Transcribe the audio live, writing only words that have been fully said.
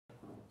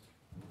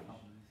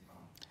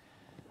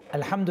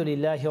الحمد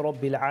لله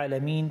رب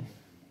العالمين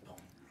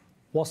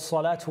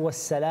والصلاة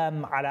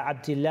والسلام على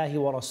عبد الله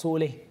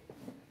ورسوله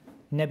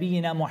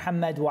نبينا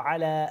محمد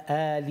وعلى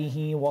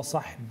آله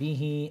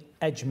وصحبه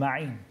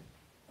أجمعين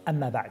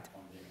أما بعد.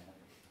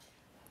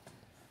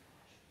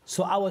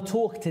 So our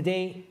talk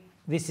today,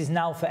 this is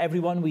now for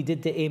everyone. We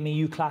did the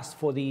AMAU class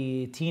for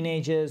the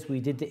teenagers,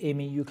 we did the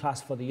AMAU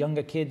class for the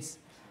younger kids.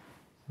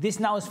 This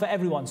now is for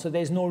everyone, so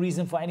there's no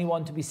reason for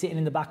anyone to be sitting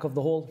in the back of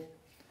the hall.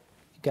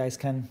 You guys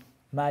can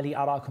Mali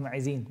arakum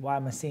azin. Why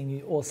am I saying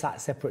you all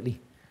sat separately?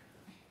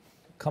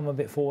 Come a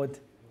bit forward.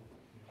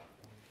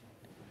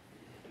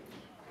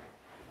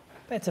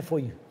 Better for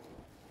you.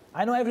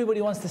 I know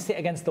everybody wants to sit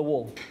against the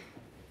wall.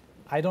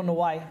 I don't know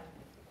why,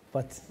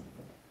 but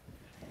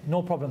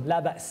no problem.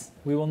 La ba's.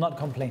 We will not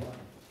complain.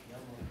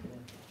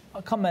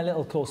 I'll come a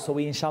little close so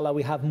inshallah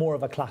we have more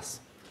of a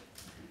class.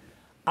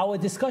 Our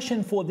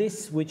discussion for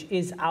this, which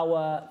is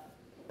our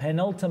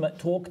penultimate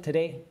talk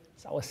today,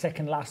 it's our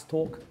second last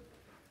talk,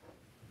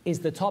 is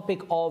the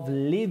topic of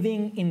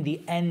living in the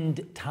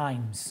end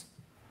times.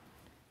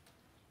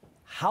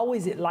 How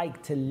is it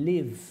like to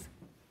live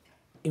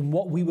in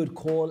what we would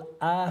call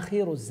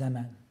Akhirul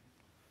Zaman,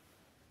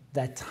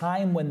 the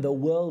time when the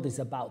world is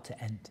about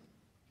to end?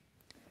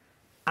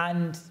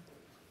 And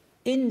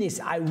in this,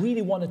 I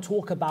really want to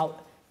talk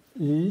about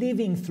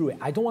living through it.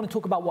 I don't want to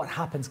talk about what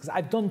happens, because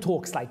I've done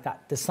talks like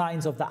that, the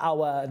signs of the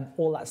hour and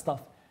all that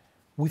stuff.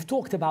 We've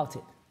talked about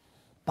it.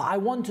 But I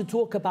want to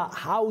talk about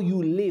how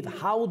you live,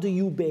 how do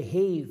you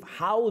behave,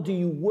 how do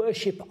you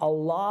worship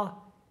Allah.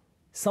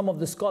 Some of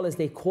the scholars,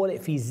 they call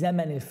it fi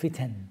zaman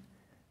al-fitan,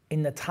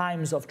 in the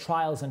times of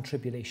trials and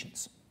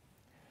tribulations.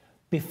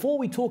 Before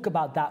we talk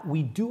about that,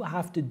 we do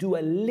have to do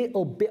a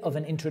little bit of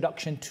an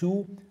introduction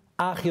to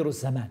Akhirul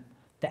Zaman,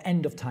 the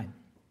end of time.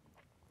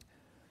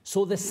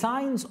 So the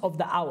signs of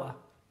the hour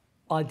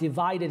are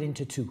divided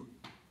into two.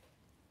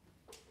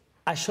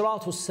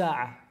 Ashratul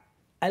Sa'ah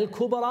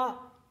al-Kubra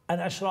and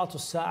Ashratul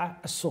Sa'ah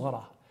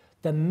al-Sughra.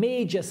 The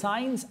major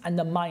signs and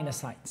the minor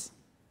signs.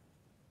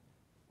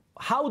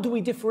 How do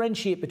we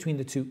differentiate between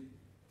the two?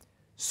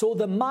 So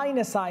the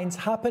minor signs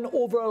happen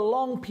over a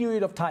long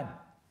period of time.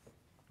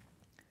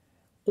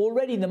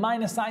 Already the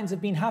minor signs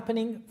have been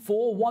happening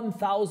for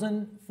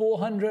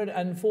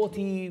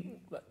 1,440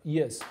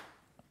 years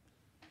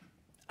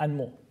and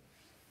more.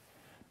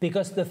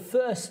 Because the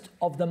first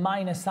of the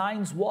minor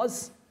signs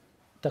was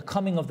the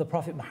coming of the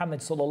Prophet Muhammad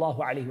sallallahu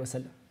alaihi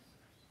wasallam.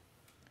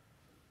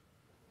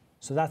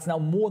 So that's now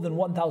more than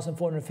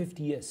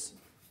 1,450 years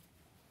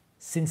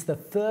since the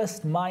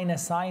first minor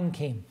sign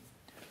came.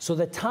 So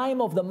the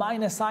time of the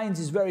minor signs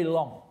is very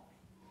long.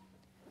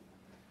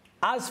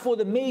 As for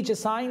the major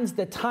signs,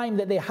 the time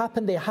that they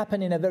happen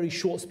in a very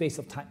short space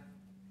of time.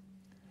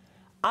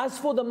 As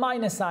for the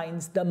minor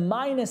signs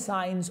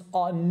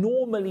are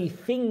normally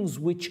things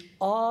which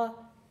are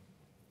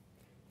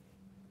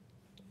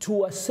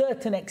to a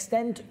certain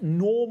extent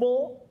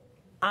normal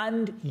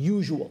and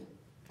usual.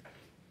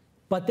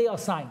 But they are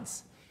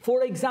signs.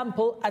 For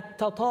example,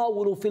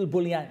 at-tatawulu fil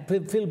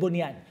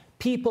bunyan,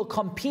 people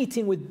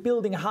competing with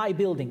building high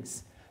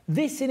buildings.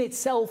 This in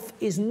itself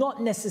is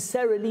not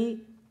necessarily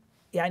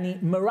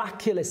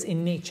miraculous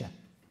in nature.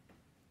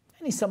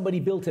 Somebody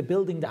built a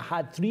building that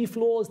had 3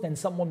 floors, then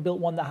someone built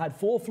one that had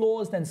 4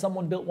 floors, then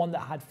someone built one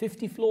that had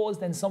 50 floors,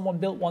 then someone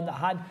built one that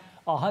had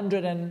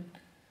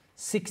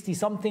 160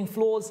 something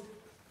floors.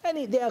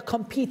 And they are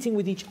competing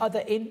with each other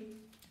in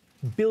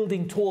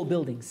building tall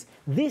buildings.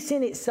 This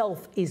in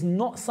itself is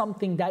not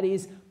something that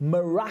is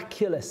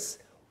miraculous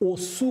or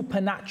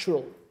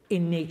supernatural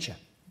in nature.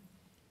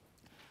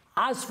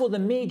 As for the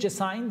major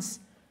signs,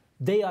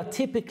 they are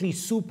typically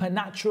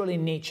supernatural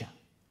in nature.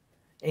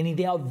 And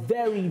they are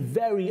very,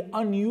 very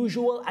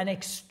unusual and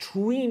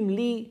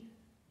extremely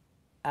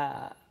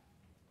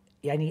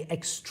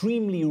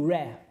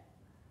rare.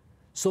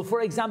 So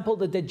for example,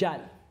 the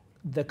Dajjal,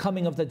 the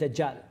coming of the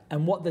Dajjal,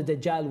 and what the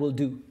Dajjal will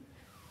do,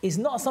 is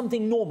not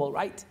something normal,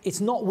 right? It's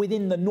not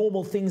within the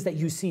normal things that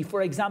you see.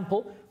 For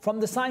example,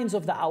 from the signs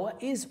of the hour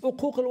is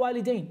uquq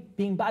al-walidain,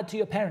 being bad to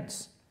your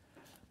parents.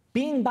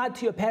 Being bad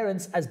to your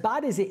parents, as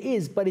bad as it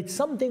is, but it's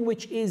something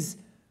which is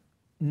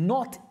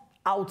not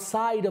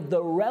outside of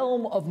the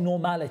realm of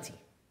normality.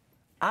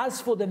 As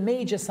for the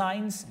major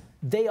signs,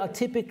 they are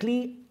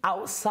typically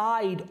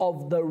outside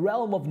of the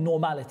realm of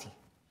normality.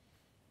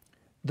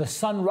 The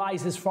sun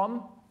rises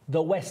from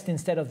the west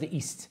instead of the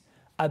east.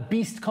 A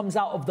beast comes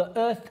out of the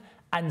earth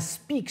and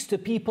speaks to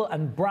people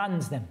and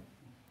brands them.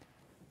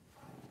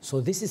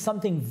 So this is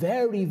something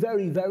very,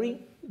 very,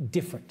 very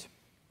different.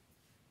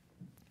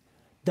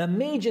 The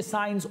major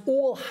signs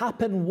all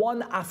happen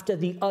one after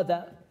the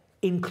other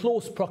in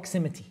close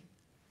proximity.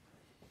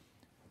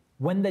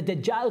 When the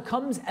Dajjal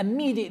comes,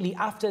 immediately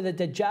after the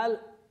Dajjal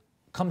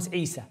comes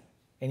Isa.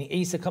 And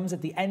Isa comes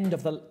at the end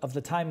of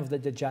the time of the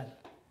Dajjal.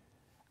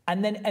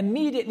 And then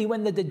immediately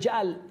when the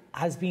Dajjal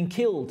has been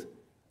killed,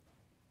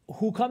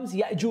 who comes?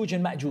 Ya'juj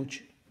and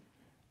Ma'juj.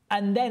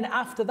 And then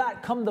after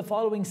that come the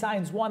following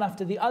signs, one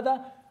after the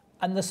other,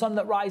 and the sun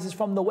that rises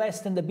from the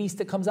west, and the beast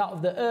that comes out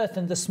of the earth,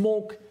 and the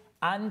smoke,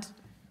 and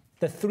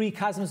the 3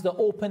 chasms that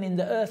open in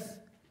the earth.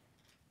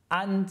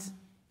 And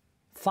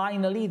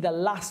finally, the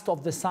last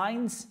of the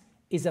signs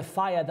is a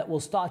fire that will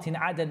start in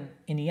Aden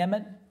in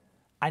Yemen,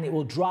 and it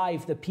will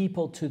drive the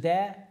people to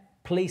their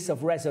place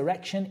of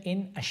resurrection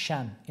in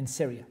Ash-Sham, in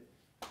Syria.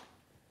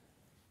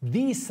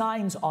 These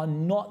signs are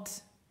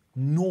not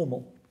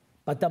normal,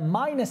 but the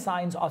minor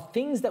signs are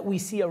things that we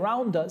see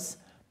around us,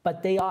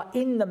 but they are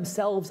in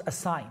themselves a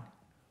sign.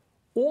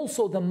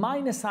 Also, the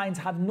minor signs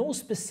have no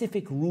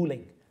specific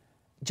ruling.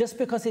 Just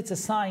because it's a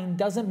sign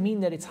doesn't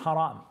mean that it's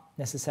haram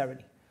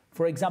necessarily.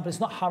 For example,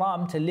 it's not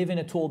haram to live in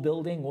a tall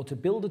building or to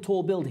build a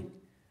tall building.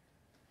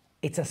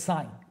 It's a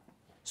sign.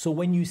 So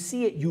when you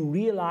see it, you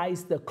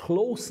realize the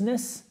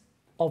closeness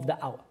of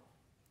the hour.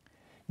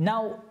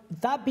 Now,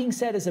 that being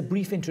said as a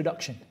brief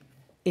introduction,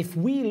 if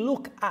we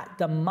look at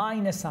the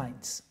minor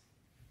signs,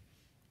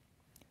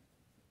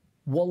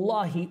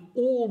 wallahi,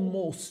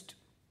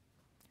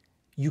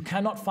 you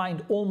cannot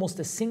find almost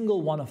a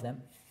single one of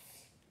them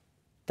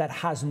that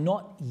has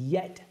not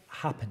yet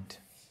happened.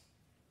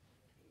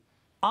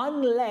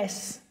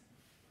 Unless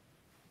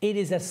it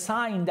is a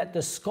sign that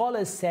the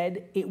scholars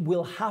said it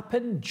will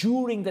happen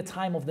during the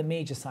time of the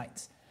major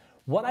signs.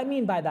 What I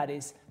mean by that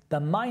is the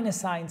minor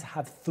signs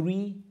have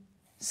 3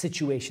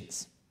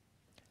 situations.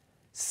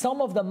 Some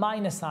of the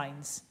minor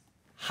signs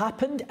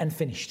happened and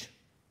finished.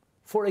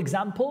 For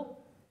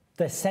example,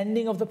 the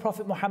sending of the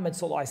Prophet Muhammad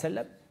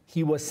ﷺ.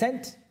 He was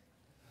sent,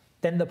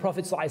 then the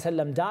Prophet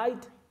ﷺ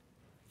died.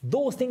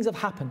 Those things have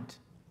happened.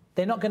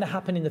 They're not going to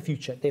happen in the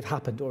future. They've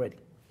happened already.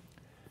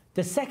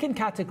 The second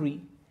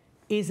category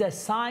is a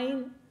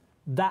sign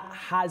that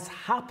has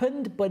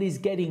happened but is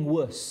getting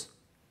worse.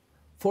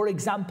 For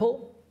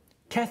example,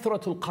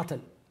 kathratul qatl,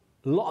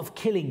 a lot of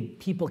killing,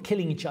 people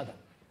killing each other,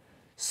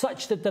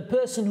 such that the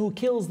person who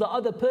kills the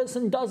other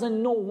person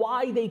doesn't know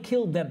why they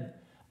killed them,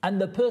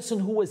 and the person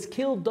who was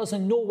killed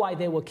doesn't know why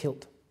they were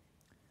killed.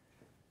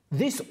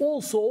 This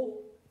also,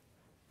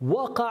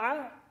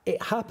 waqa'a,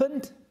 it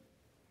happened,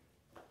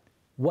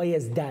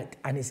 وَيَزْدَادْ,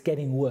 and it's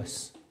getting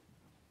worse.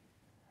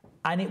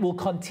 And it will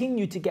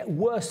continue to get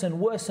worse and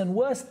worse and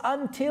worse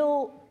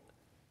until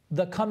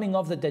the coming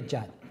of the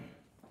Dajjal,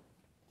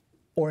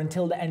 or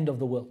until the end of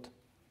the world.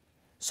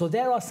 So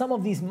there are some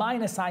of these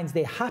minor signs,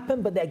 they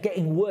happen, but they're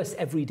getting worse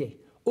every day.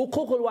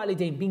 Uququl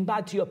walidain, being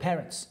bad to your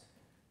parents.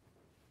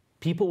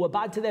 People were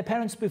bad to their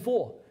parents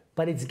before,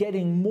 but it's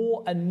getting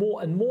more and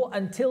more and more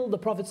until the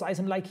Prophet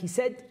ﷺ, like he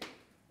said,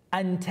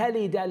 أَن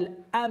تَلِدَ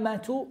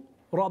الْأَمَةُ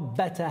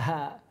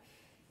رَبَّتَهَا,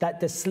 that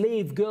the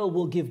slave girl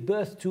will give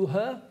birth to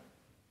her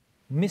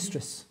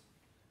mistress.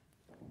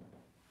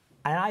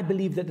 And I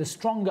believe that the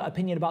stronger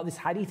opinion about this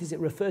hadith is it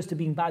refers to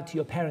being bad to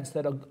your parents,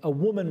 that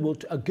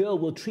a girl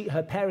will treat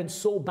her parents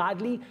so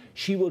badly,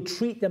 she will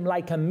treat them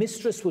like a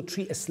mistress would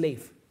treat a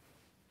slave.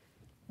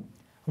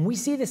 And we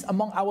see this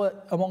among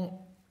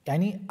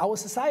our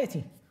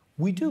society.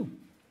 We do.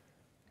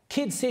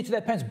 Kids say to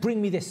their parents,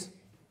 bring me this,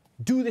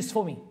 do this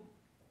for me.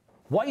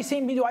 Why are you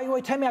saying me? Why are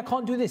you telling me I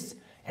can't do this?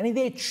 And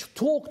they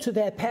talk to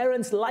their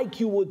parents like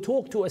you would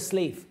talk to a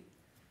slave.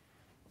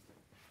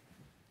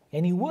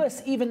 And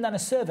worse even than a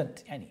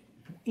servant,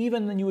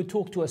 even than you would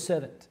talk to a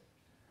servant.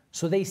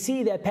 So they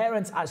see their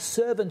parents as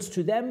servants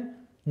to them,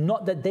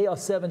 not that they are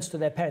servants to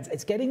their parents.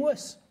 It's getting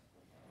worse.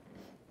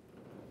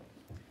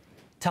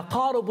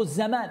 تقارب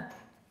الزمان,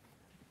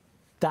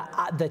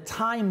 the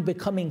time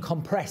becoming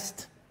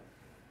compressed.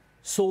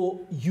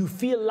 So you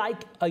feel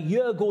like a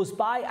year goes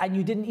by and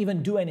you didn't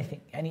even do anything.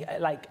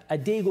 Like a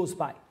day goes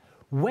by.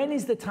 When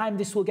is the time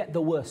this will get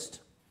the worst?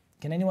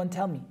 Can anyone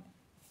tell me?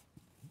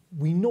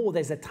 We know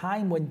there's a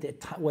time when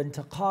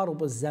taqarub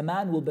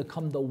al-zaman will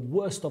become the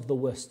worst of the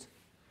worst.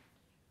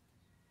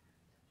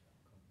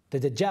 The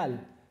Dajjal.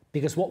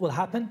 Because what will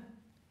happen?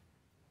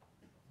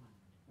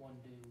 One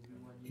day will be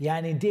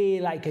 1 year. A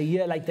day, like a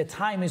year, like the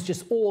time is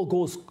just all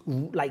goes,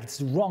 like it's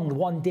wrong.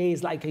 1 day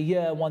is like a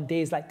year, 1 day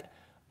is like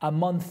a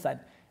month. And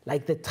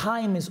like the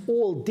time is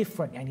all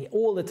different. And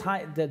all the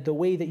time, the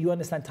way that you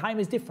understand time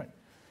is different.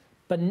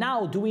 But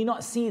now, do we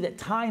not see that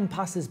time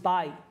passes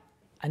by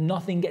and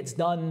nothing gets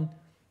done?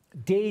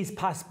 Days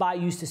pass by.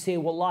 Used to say,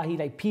 wallahi,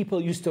 like people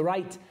used to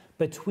write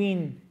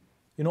between,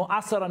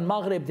 Asr and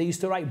Maghrib, they used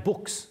to write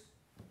books.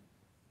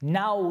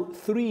 Now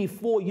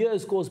 3-4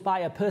 years goes by,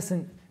 a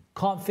person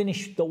can't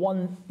finish the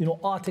one,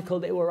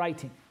 article they were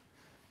writing.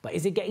 But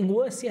is it getting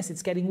worse? Yes,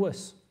 it's getting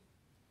worse.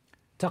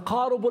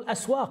 Taqarub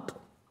al-aswaq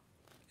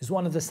is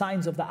one of the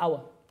signs of the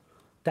hour,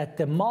 that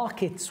the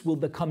markets will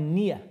become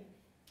near.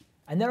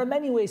 And there are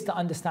many ways to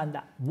understand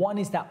that. One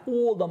is that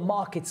all the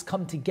markets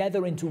come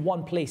together into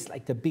one place,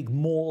 like the big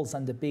malls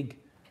and the big,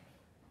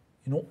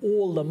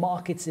 all the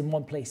markets in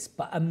one place.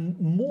 But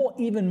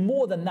even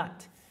more than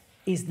that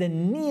is the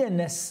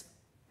nearness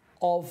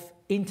of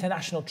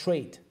international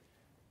trade.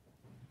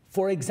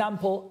 For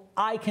example,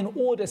 I can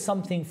order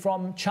something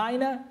from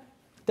China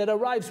that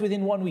arrives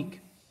within 1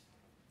 week.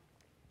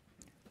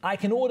 I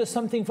can order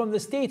something from the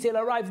States,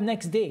 it'll arrive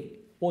next day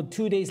or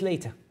 2 days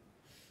later.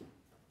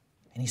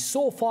 And he's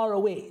so far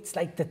away. It's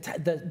like the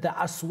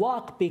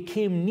aswaq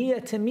became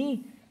near to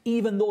me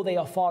even though they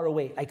are far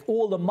away. Like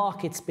all the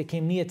markets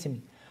became near to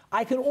me.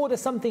 I can order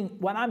something,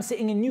 when I'm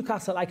sitting in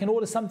Newcastle, I can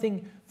order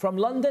something from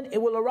London,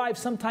 it will arrive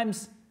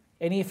sometimes,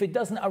 and if it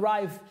doesn't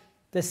arrive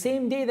the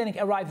same day, then it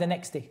can arrive the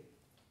next day.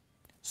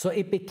 So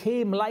it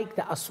became like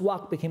the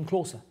aswaq became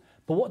closer.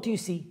 But what do you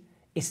see?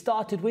 It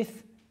started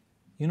with,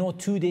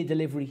 2-day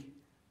delivery,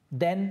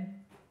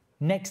 then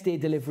next day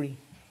delivery,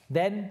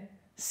 then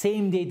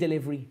same day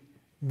delivery,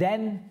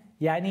 then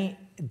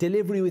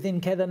delivery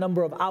within a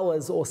number of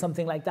hours or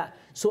something like that.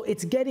 So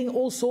it's getting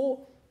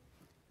also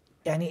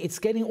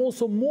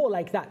more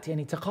like that,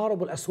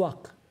 taqarub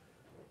al-aswaq.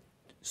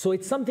 So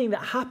it's something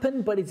that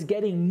happened, but it's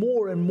getting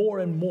more and more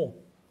and more.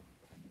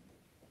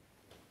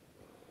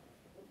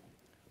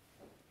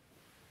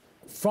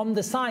 From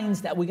the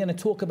signs that we're going to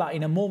talk about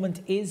in a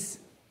moment is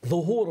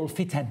dhuhur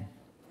al-fitan,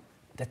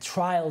 the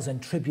trials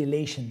and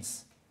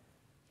tribulations.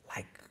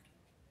 Like,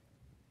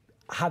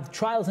 have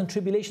trials and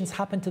tribulations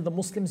happened to the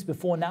Muslims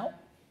before now?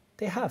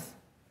 They have.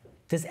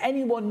 Does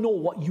anyone know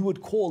what you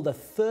would call the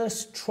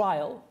first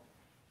trial,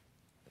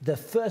 the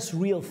first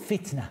real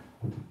fitna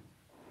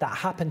that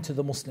happened to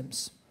the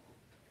Muslims?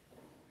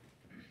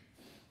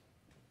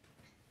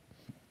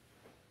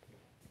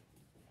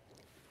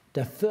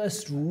 The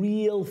first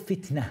real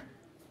fitna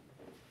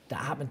that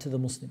happened to the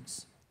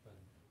Muslims.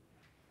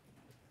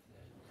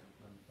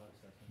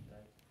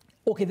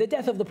 Okay, the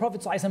death of the Prophet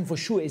ﷺ for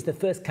sure is the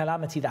first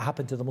calamity that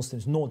happened to the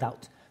Muslims, no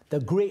doubt. The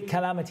great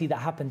calamity that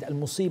happened,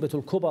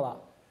 al-musibatul kubra,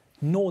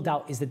 no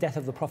doubt is the death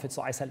of the Prophet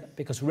ﷺ,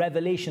 because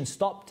revelation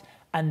stopped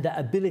and the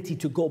ability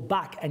to go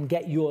back and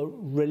get your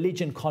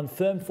religion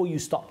confirmed for you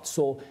stopped.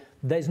 So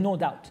there's no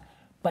doubt.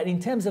 But in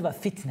terms of a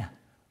fitna,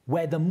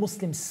 where the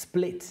Muslims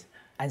split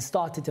and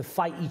started to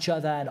fight each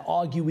other and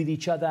argue with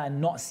each other and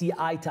not see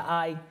eye to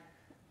eye,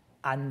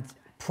 and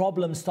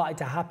problems started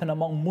to happen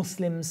among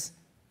Muslims,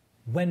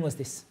 when was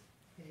this?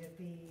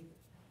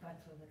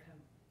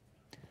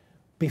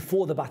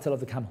 Before the Battle of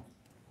the Camel.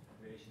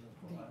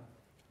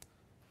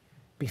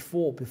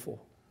 Before.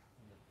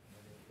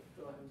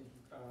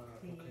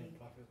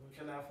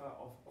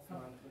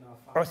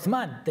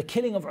 Uthman, the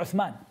killing of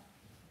Uthman.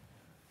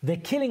 The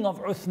killing of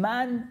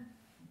Uthman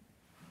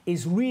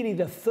is really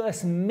the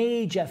first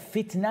major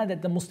fitna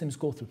that the Muslims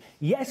go through.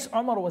 Yes,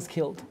 Umar was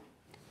killed.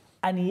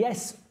 And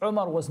yes,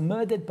 Umar was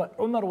murdered, but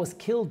Umar was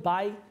killed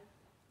by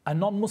a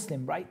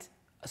non-Muslim, right?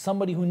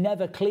 Somebody who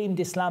never claimed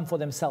Islam for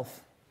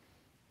themselves.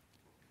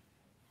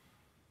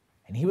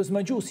 And he was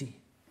Majusi.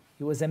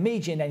 He was a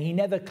Magian and he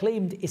never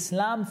claimed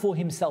Islam for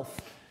himself.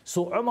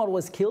 So Umar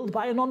was killed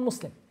by a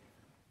non-Muslim.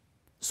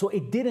 So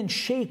it didn't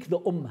shake the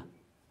ummah.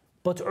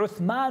 But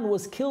Uthman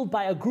was killed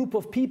by a group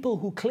of people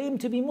who claimed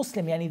to be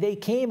Muslim. They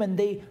came and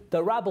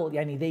the rabble,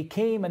 they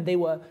came and they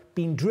were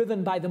being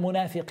driven by the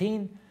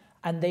munafiqeen,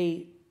 and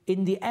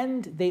in the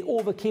end, they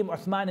overcame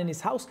Uthman in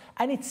his house,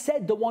 and it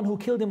said the one who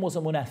killed him was a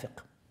munafiq.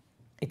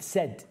 It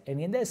said,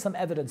 and there's some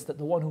evidence that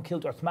the one who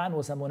killed Uthman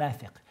was a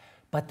munafiq.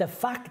 But the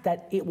fact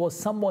that it was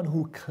someone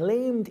who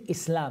claimed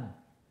Islam,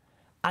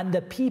 and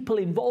the people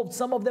involved,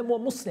 some of them were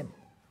Muslim.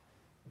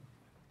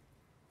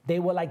 They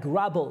were like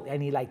rabble,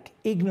 like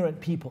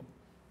ignorant people.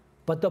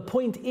 But the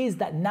point is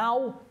that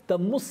now the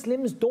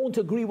Muslims don't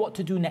agree what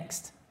to do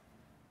next.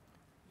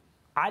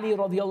 Ali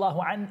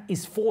radiallahu anh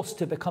is forced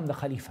to become the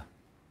Khalifa.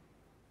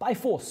 By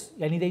force.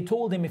 They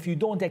told him, if you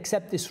don't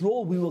accept this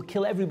role, we will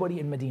kill everybody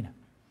in Medina.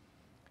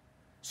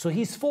 So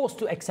he's forced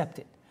to accept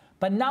it.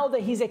 But now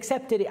that he's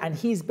accepted it and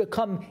he's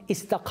become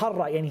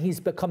istaqarra, and he's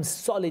become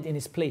solid in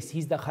his place,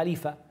 he's the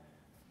Khalifa.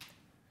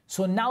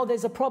 So now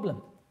there's a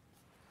problem.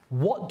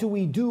 What do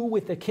we do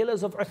with the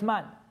killers of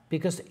Uthman?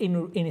 Because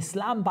in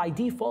Islam, by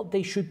default,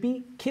 they should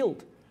be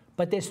killed.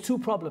 But there's two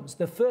problems.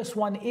 The first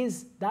one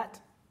is that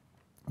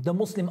the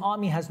Muslim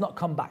army has not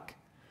come back.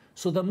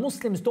 So the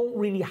Muslims don't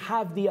really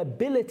have the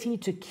ability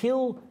to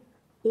kill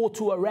or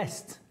to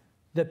arrest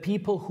the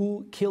people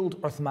who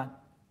killed Uthman.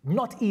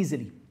 Not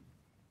easily,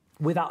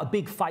 without a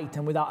big fight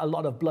and without a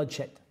lot of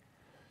bloodshed.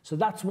 So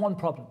that's one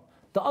problem.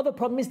 The other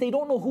problem is they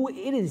don't know who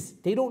it is.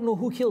 They don't know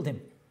who killed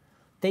him.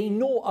 They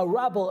know a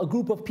rabble, a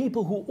group of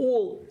people who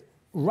all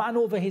ran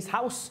over his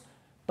house,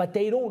 but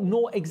they don't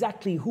know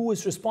exactly who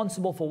is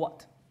responsible for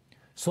what.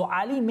 So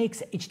Ali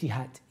makes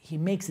ijtihad. He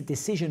makes a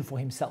decision for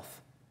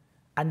himself.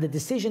 And the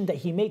decision that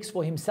he makes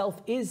for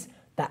himself is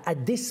that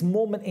at this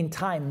moment in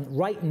time,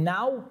 right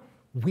now,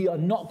 we are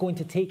not going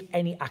to take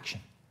any action.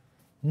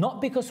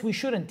 Not because we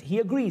shouldn't. He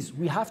agrees,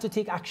 we have to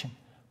take action.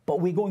 But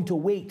we're going to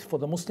wait for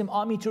the Muslim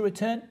army to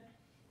return,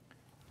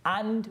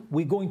 and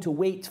we're going to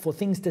wait for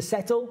things to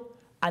settle,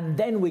 and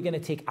then we're going to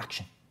take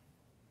action.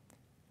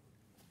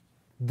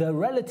 The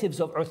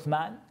relatives of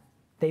Uthman,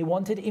 they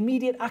wanted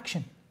immediate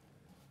action.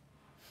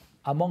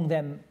 Among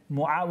them,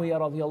 Muawiyah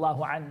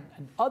radiallahu anh,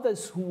 and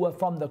others who were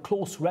from the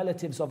close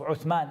relatives of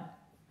Uthman.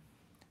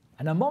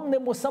 And among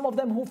them were some of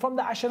them who from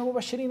the Ashara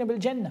Mubashireen bil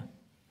Jannah,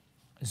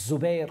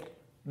 Zubair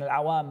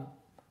al-Awam,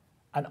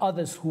 and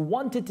others who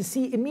wanted to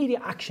see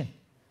immediate action.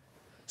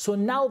 So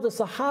now the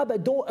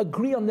Sahaba don't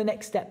agree on the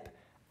next step.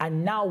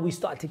 And now we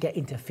start to get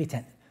into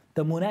fitan.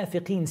 The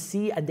munafiqeen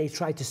see and they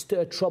try to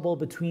stir trouble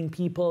between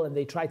people and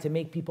they try to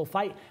make people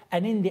fight.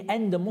 And in the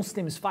end, the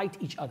Muslims fight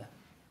each other.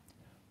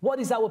 What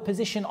is our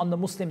position on the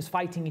Muslims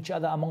fighting each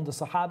other among the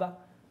Sahaba?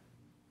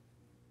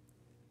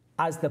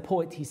 As the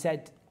poet, he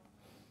said,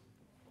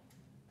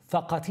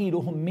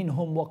 فَقَتِيلُهُمْ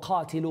مِنْهُمْ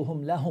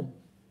وَقَاتِلُهُمْ لَهُمْ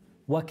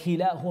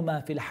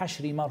وَكِلَاهُمَا فِي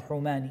الْحَشْرِ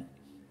مَرْحُمَانِ.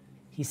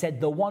 He said,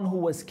 the one who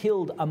was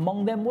killed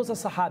among them was a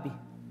Sahabi.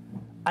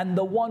 And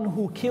the one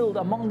who killed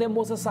among them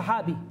was a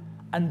Sahabi.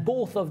 And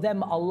both of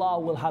them, Allah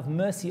will have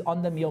mercy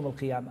on them Yawm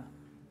al-Qiyamah.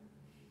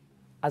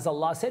 As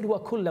Allah said,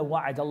 وَكُلًّا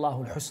وَعَدَ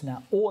اللَّهُ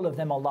الْحُسْنَى. All of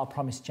them Allah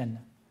promised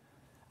Jannah.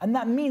 And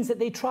that means that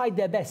they tried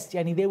their best.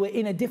 Yani they were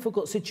in a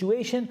difficult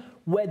situation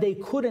where they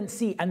couldn't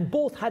see, and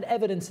both had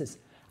evidences.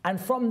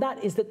 And from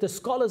that is that the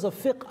scholars of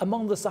fiqh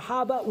among the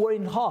Sahaba were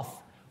in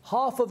half.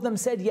 Half of them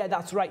said, yeah,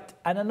 that's right.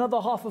 And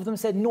another half of them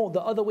said, no,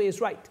 the other way is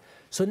right.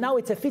 So now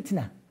it's a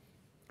fitna.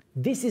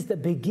 This is the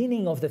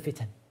beginning of the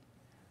fitan.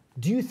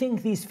 Do you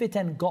think these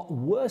fitan got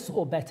worse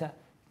or better?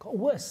 Got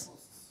worse.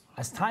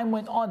 As time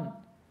went on,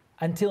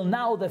 until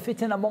now the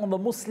fitan among the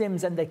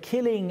Muslims and the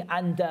killing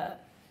and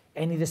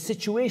the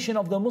situation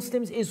of the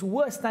Muslims is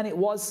worse than it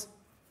was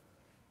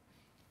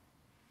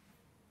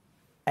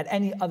at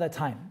any other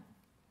time.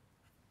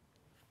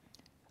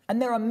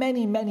 And there are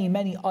many, many,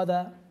 many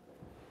other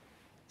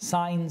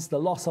signs, the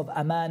loss of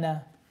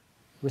amana,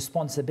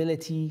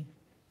 responsibility,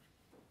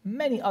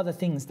 many other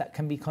things that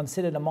can be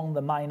considered among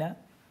the minor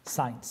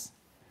signs.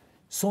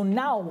 So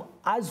now,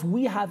 as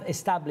we have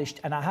established,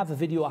 and I have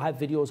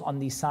videos on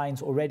these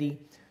signs already,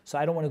 so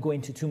I don't want to go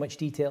into too much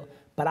detail,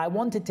 but I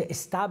wanted to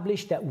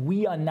establish that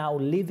we are now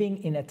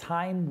living in a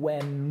time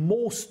where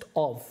most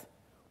of,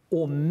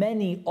 or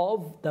many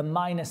of, the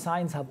minor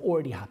signs have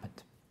already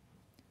happened.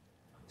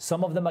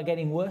 Some of them are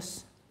getting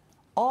worse.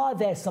 Are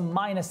there some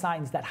minor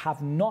signs that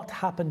have not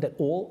happened at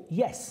all?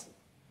 Yes.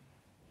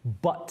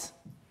 But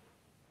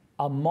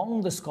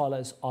among the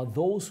scholars are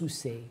those who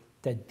say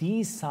that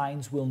these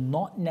signs will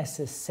not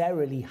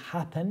necessarily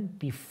happen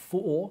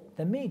before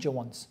the major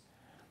ones.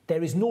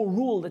 There is no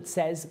rule that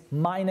says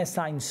minor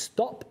signs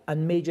stop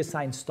and major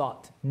signs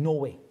start. No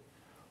way.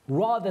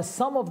 Rather,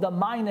 some of the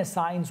minor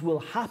signs will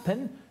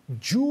happen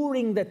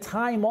during the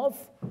time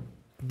of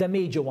the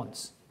major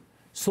ones.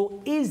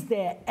 So is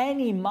there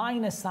any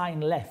minor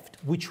sign left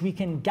which we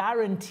can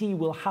guarantee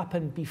will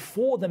happen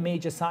before the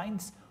major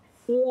signs?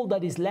 All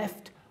that is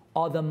left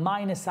are the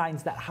minor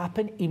signs that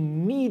happen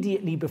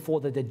immediately before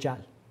the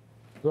Dajjal,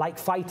 like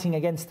fighting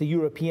against the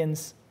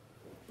Europeans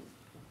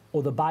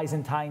or the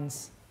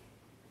Byzantines,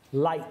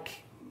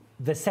 like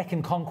the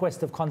second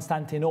conquest of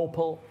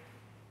Constantinople,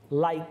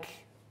 like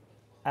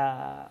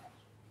the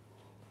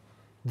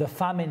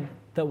famine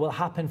that will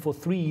happen for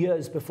 3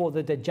 years before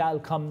the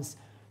Dajjal comes.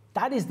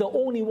 That is the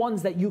only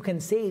ones that you can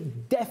say,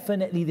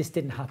 definitely this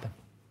didn't happen.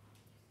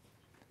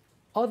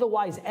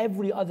 Otherwise,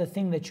 every other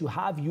thing that you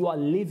have, you are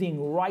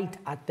living right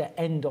at the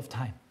end of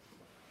time.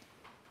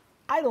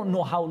 I don't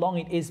know how long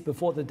it is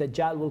before the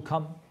Dajjal will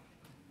come.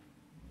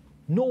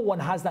 No one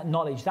has that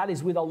knowledge. That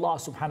is with Allah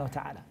subhanahu wa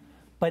ta'ala.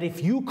 But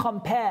if you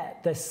compare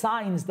the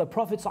signs the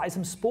Prophet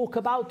ﷺ spoke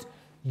about,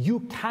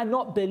 you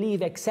cannot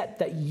believe except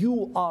that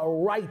you are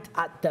right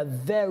at the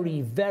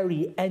very,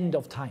 very end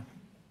of time.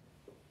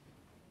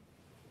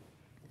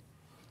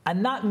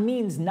 And that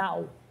means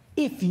now,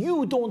 if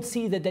you don't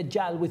see the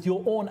Dajjal with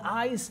your own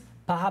eyes,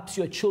 perhaps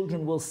your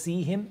children will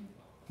see him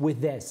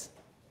with theirs,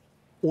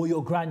 or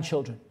your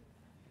grandchildren.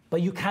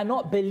 But you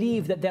cannot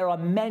believe that there are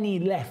many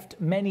left,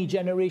 many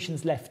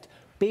generations left.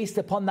 Based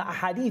upon the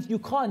ahadith, you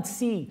can't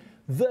see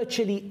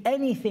virtually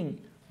anything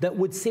that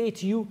would say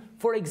to you,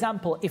 for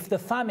example, if the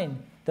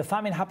famine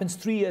happens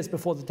 3 years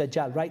before the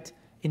Dajjal, right?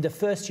 In the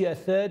first year, a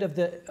third of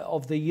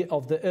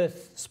the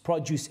earth's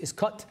produce is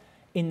cut.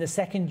 In the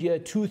second year,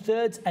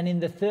 2/3, and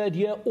in the third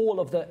year, all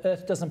of the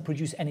earth doesn't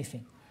produce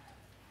anything.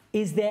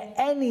 Is there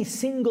any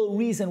single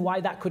reason why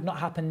that could not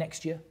happen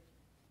next year?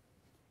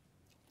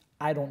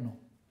 I don't know.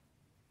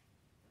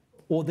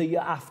 Or the year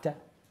after,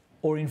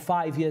 or in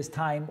 5 years'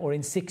 time, or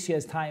in 6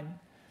 years' time.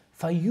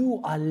 For you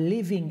are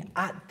living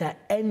at the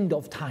end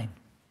of time.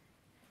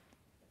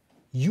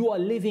 You are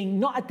living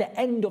not at the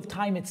end of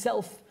time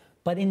itself,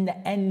 but in the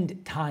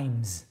end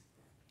times.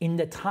 In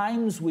the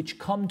times which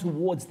come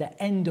towards the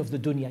end of the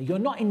dunya. You're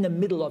not in the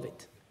middle of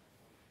it.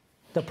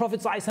 The Prophet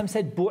ﷺ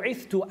said,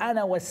 بُعِثْتُ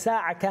أَنَا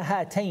وَالسَّاعَ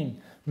كَهَاتَيْنِ.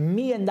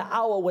 Me and the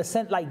hour were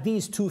sent like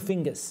these two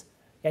fingers.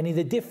 Yani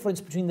the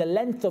difference between the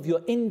length of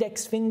your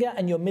index finger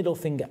and your middle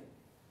finger.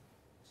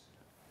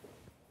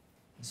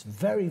 It's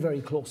very,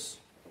 very close.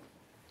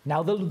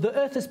 Now the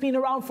earth has been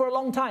around for a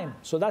long time.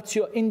 So that's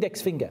your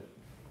index finger.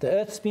 The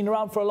earth's been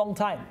around for a long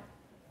time.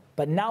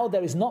 But now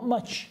there is not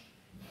much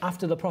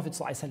after the Prophet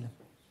ﷺ.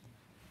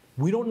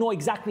 We don't know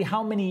exactly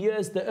how many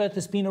years the earth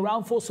has been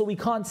around for, so we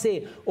can't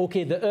say,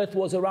 okay, the earth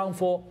was around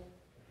for,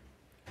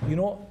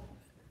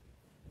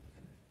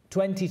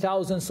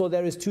 20,000, so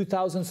there is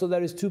 2,000, so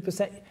there is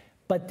 2%.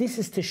 But this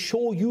is to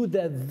show you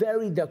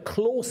the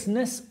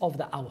closeness of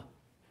the hour.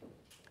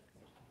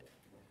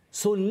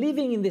 So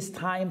living in this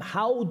time,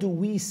 how do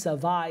we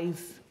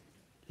survive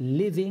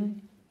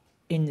living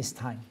in this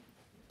time.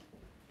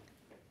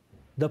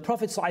 The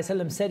Prophet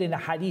ﷺ said in a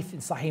hadith in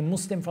Sahih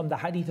Muslim from the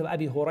hadith of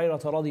Abi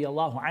Hurairah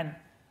radiyallahu anhu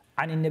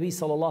عن النبي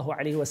صلى الله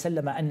عليه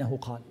وسلم أنه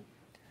قال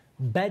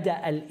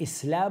بدأ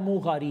الإسلام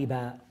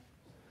غريبا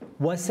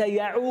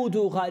وسيعود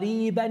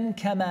غريبا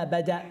كما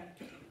بدأ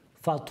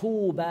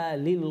فطوبى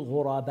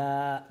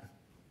للغرباء.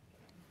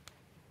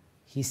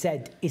 He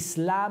said,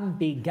 Islam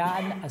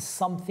began as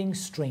something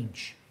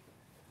strange.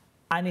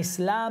 And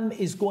Islam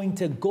is going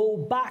to go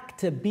back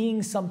to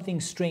being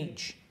something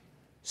strange.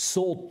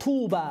 So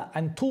Tuba,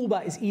 and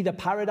Tuba is either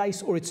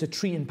paradise or it's a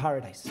tree in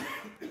paradise.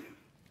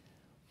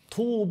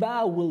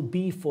 Tuba will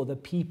be for the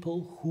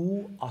people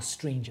who are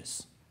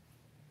strangers.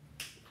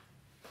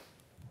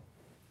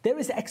 There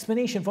is an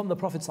explanation from the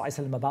Prophet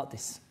ﷺ about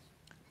this.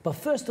 But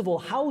first of all,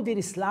 how did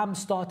Islam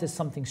start as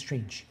something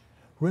strange?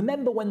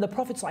 Remember when the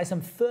Prophet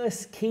ﷺ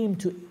first came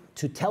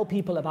to tell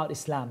people about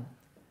Islam,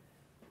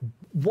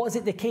 was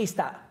it the case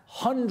that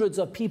hundreds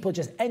of people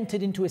just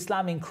entered into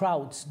Islam in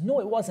crowds? No,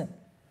 it wasn't.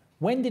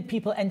 When did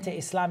people enter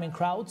Islam in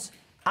crowds?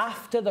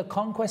 After the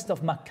conquest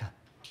of Mecca.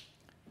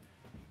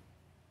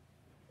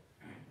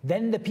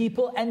 Then the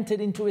people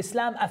entered into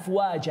Islam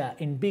afwaja,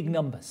 in big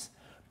numbers.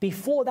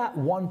 Before that,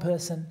 one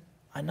person,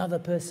 another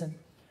person.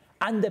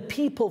 And the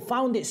people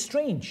found it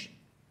strange.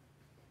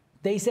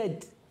 They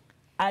said,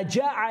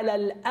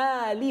 أَجَعَلَ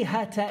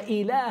الْآلِهَةَ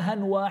إِلَهًا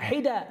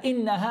وَاحِدًا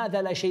إِنَّ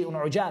هَذَا لَشَيْءٌ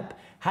عُجَابٌ.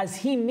 Has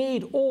he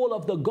made all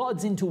of the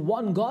gods into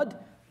one God?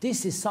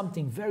 This is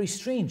something very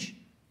strange.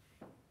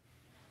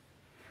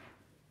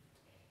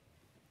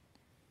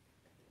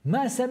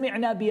 مَا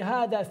سَمِعْنَا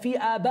بِهَذَا فِي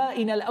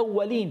آبَائِنَا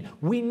الْأَوَّلِينَ.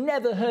 We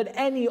never heard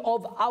any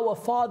of our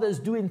fathers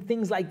doing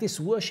things like this,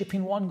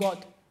 worshipping one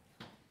God.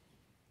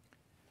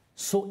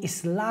 So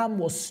Islam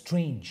was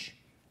strange.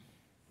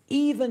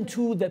 Even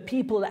to the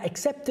people that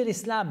accepted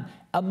Islam,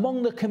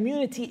 among the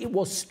community, it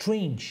was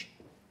strange.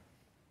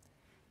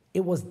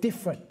 It was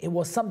different. It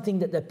was something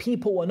that the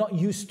people were not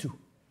used to.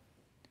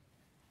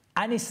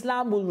 And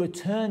Islam will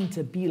return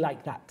to be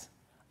like that.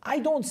 I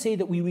don't say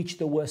that we reach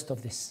the worst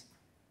of this,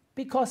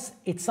 because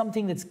it's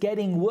something that's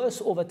getting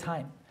worse over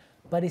time.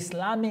 But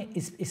Islam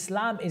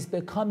is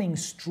becoming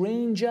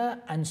stranger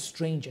and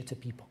stranger to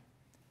people.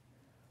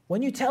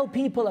 When you tell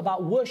people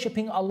about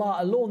worshipping Allah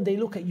alone, they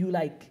look at you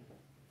like,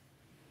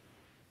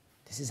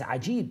 this is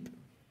ajib.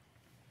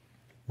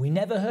 We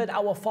never heard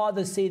our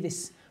fathers say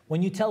this.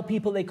 When you tell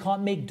people they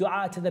can't make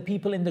dua to the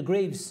people in the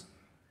graves,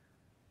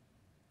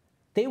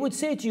 they would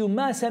say to you,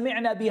 مَا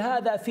سَمِعْنَا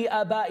بِهَذَا فِي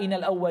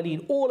آبَائِنَا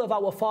الْأَوَّلِينَ. All of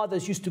our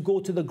fathers used to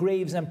go to the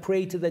graves and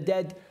pray to the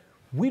dead.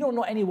 We don't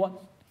know anyone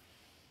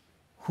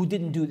who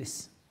didn't do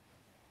this.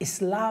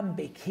 Islam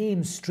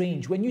became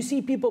strange. When you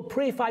see people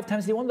pray 5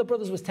 times a day, one of the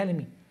brothers was telling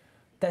me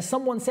that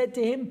someone said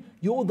to him,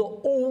 you're the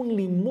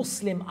only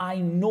Muslim I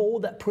know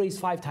that prays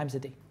 5 times a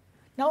day.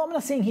 Now, I'm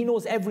not saying he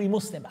knows every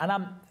Muslim,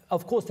 and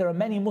of course there are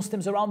many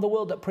Muslims around the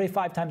world that pray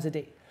 5 times a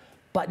day.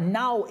 But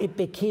now it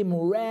became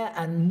rare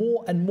and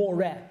more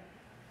rare.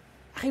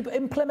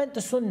 Implement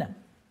the Sunnah.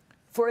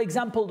 For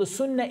example, the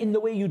Sunnah in the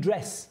way you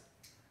dress.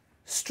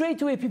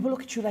 Straight away people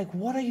look at you like,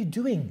 what are you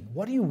doing?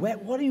 What are you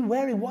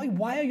wearing?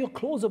 Why are your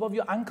clothes above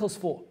your ankles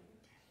for?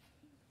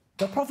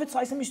 The Prophet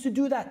ﷺ used to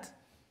do that.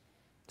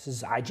 This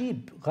is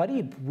ajib,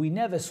 gharib. We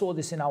never saw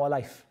this in our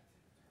life.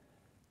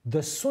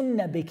 The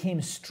Sunnah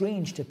became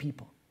strange to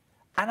people.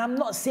 And I'm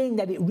not saying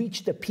that it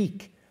reached the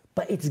peak,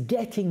 but it's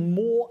getting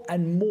more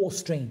and more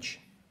strange.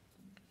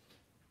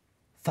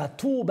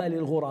 فَطُوبَ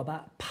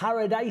لِلْغُرَبَاء.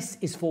 Paradise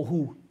is for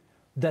who?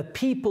 The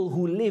people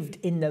who lived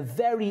in the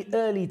very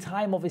early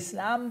time of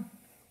Islam,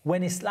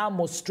 when Islam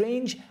was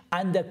strange,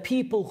 and the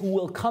people who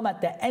will come at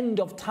the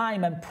end of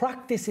time and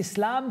practice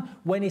Islam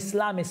when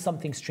Islam is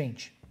something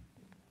strange.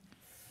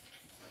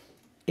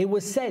 It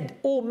was said,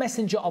 O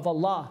Messenger of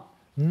Allah,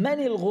 مَنِ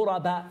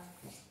الْغُرَبَاء.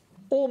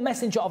 O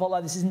Messenger of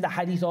Allah, this is in the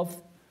hadith of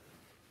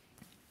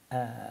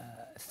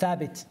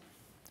Thabit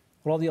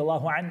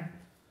radiyallahu anhu.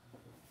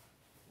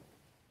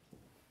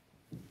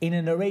 In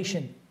a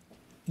narration,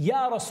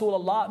 Ya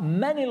Rasulullah,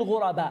 man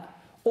al-ghuraba.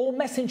 O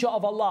Messenger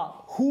of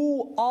Allah,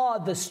 who are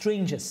the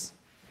strangers?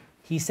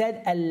 He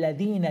said,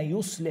 الَّذِينَ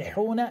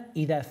يُصْلِحُونَ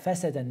إِذَا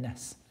فَسَدَ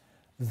النَّاسِ.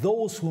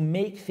 Those who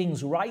make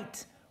things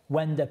right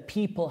when the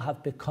people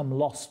have become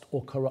lost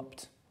or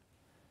corrupt.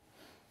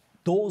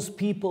 Those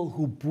people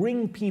who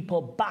bring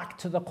people back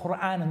to the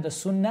Quran and the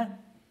Sunnah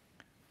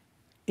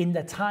in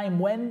the time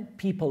when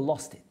people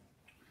lost it.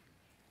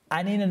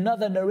 And in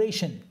another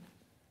narration,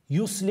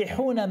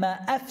 يُصْلِحُونَ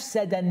مَا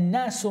أَفْسَدَ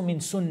النَّاسُ مِن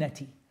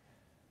سُنَّتِي.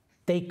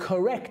 They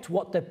correct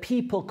what the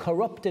people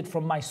corrupted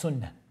from my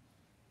Sunnah.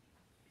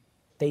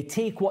 They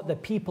take what the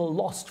people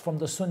lost from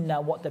the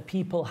Sunnah, what the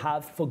people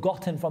have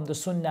forgotten from the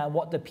Sunnah,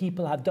 what the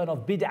people have done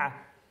of bid'ah.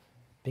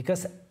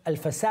 Because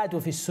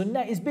al-fasadu fi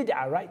Sunnah is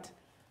bid'ah, right?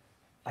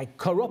 Like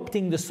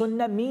corrupting the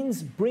Sunnah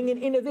means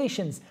bringing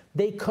innovations.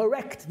 They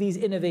correct these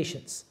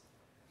innovations.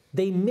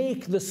 They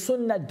make the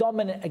Sunnah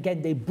dominant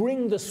again. They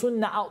bring the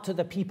Sunnah out to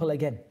the people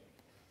again.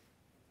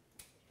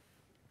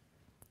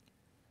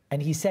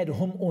 And he said,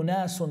 Hum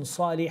unasun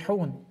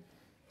salihun.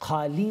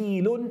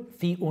 قليل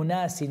في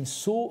أناس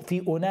سوء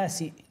في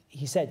أناس,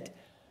 he said,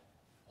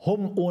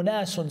 هم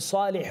أناس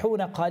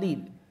صالحون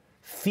قليل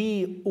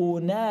في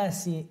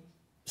أناس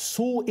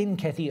سوء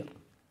كثير.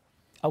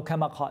 أو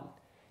كما قال,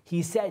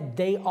 he said,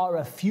 they are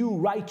a few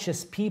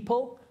righteous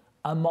people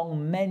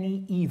among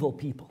many evil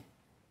people.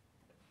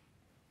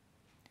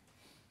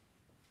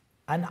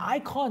 And I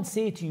can't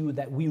say to you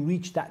that we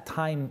reach that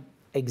time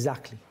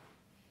exactly.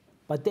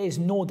 But there is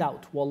no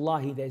doubt,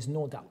 wallahi, there is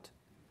no doubt,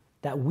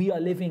 that we are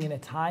living in a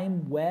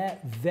time where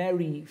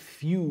very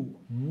few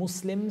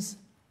Muslims,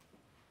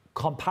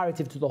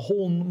 comparative to the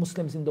whole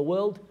Muslims in the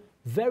world,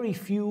 very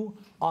few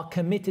are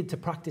committed to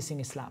practicing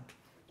Islam.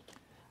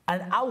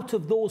 And out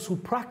of those who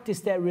practice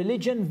their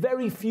religion,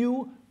 very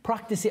few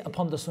practice it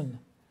upon the Sunnah.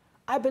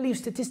 I believe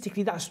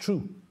statistically that's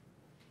true.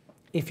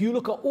 If you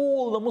look at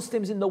all the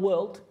Muslims in the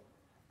world,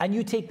 and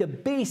you take the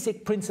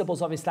basic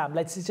principles of Islam,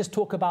 let's just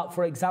talk about,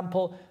 for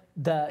example,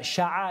 the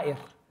sha'air,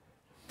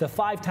 the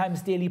 5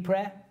 times daily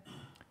prayer,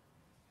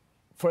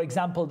 for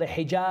example, the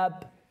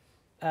hijab,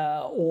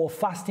 or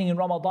fasting in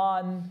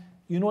Ramadan,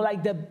 you know,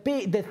 like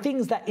the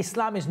things that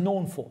Islam is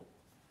known for.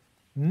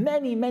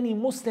 Many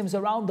Muslims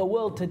around the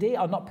world today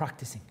are not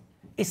practicing.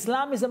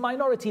 Islam is a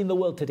minority in the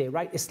world today,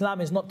 right?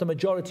 Islam is not the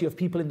majority of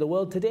people in the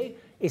world today.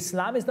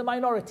 Islam is the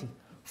minority.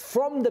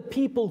 From the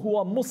people who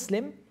are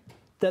Muslim,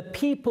 the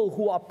people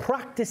who are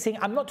practicing,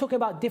 I'm not talking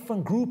about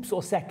different groups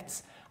or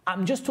sects.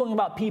 I'm just talking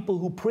about people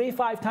who pray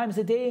 5 times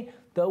a day,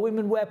 the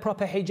women wear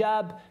proper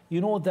hijab,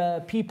 you know,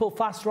 the people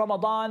fast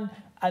Ramadan,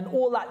 and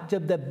all that,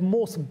 the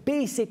most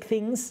basic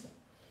things.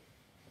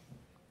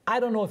 I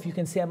don't know if you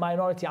can say a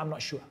minority, I'm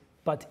not sure.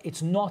 But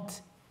it's not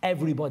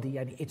everybody.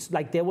 And it's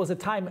like there was a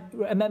time,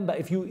 remember,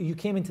 if you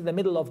came into the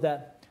middle of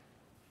the,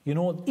 you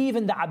know,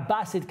 even the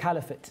Abbasid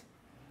Caliphate,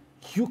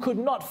 you could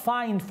not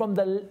find from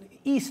the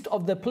east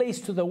of the place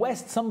to the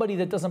west somebody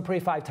that doesn't pray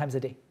 5 times a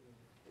day.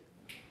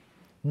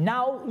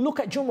 Now look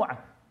at Jumu'ah.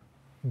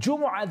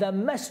 Jumu'ah, the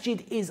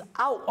masjid is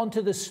out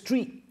onto the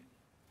street.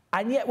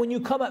 And yet when you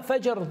come at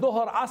Fajr,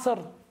 Dhuhr,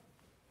 Asr,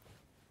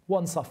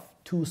 1 saf,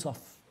 2 saf,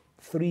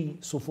 3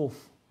 sufuf.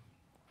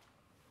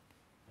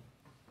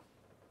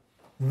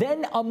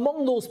 Then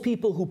among those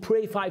people who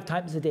pray 5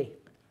 times a day,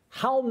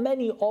 how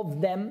many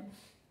of them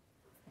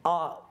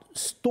are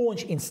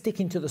staunch in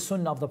sticking to the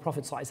sunnah of the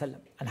Prophet ﷺ?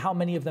 And how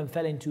many of them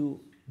fell into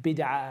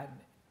bid'ah,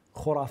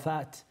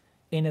 khurafat,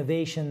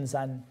 innovations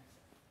and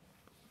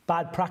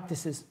bad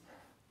practices?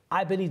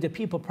 I believe the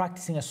people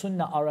practicing a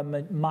sunnah are a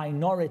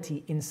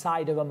minority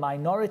inside of a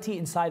minority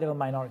inside of a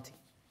minority.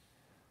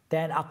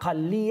 They're an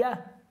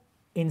aqalliyah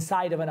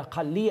inside of an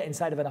aqalliyah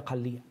inside of an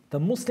aqalliyah. The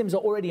Muslims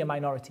are already a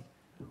minority.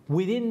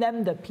 Within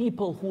them, the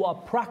people who are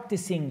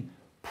practicing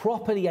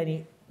properly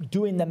and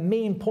doing the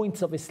main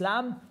points of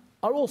Islam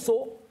are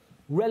also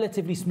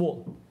relatively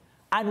small.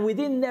 And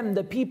within them,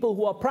 the people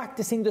who are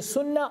practicing the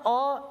sunnah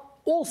are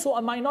also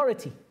a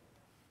minority.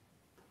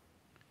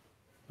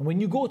 And when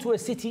you go to a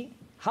city,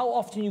 how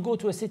often you go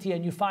to a city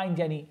and you find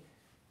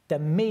the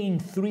main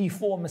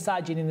 3-4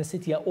 masajid in the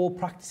city are all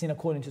practicing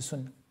according to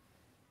sunnah?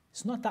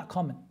 It's not that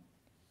common.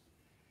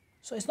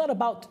 So it's not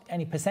about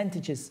any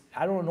percentages.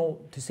 I don't know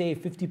to say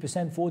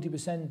 50%,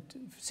 40%,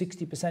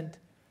 60%.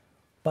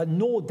 But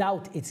no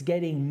doubt it's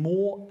getting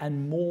more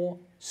and more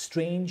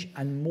strange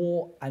and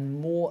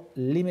more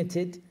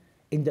limited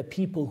in the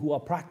people who are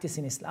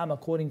practicing Islam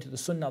according to the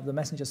sunnah of the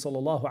Messenger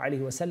sallallahu alaihi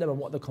wasallam and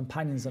what the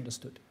companions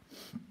understood.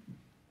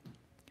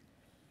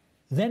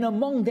 Then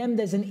among them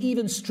there's an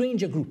even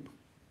stranger group.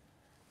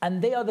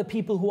 And they are the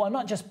people who are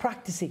not just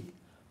practicing,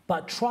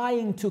 but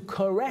trying to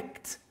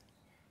correct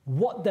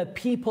what the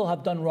people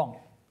have done wrong.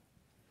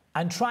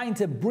 And trying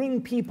to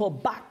bring people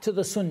back to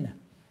the sunnah.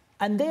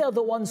 And they are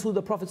the ones who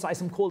the Prophet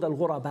ﷺ called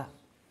al-ghuraba.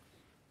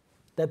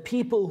 The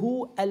people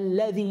who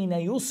الَّذِينَ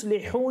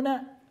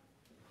يُصْلِحُونَ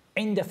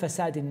عِنْدَ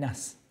فَسَادِ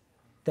النَّاسِ.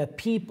 The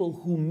people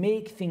who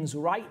make things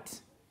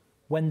right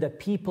when the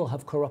people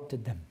have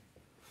corrupted them.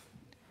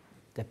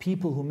 The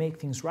people who make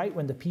things right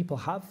when the people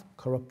have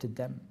corrupted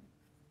them.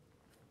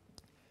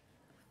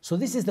 So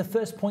this is the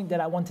first point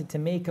that I wanted to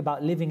make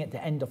about living at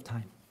the end of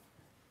time.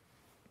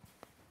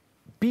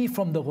 Be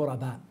from the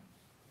ghuraba.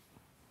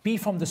 Be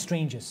from the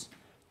strangers.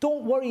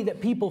 Don't worry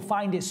that people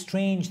find it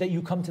strange that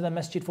you come to the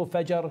masjid for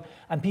Fajr,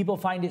 and people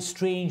find it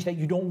strange that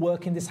you don't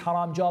work in this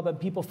haram job, and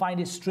people find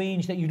it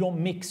strange that you don't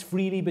mix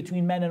freely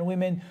between men and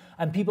women,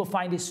 and people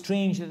find it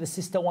strange that the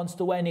sister wants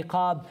to wear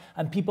niqab,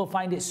 and people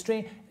find it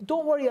strange.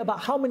 Don't worry about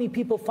how many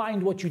people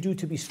find what you do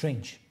to be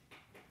strange.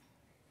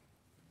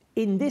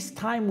 In this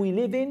time we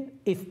live in,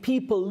 if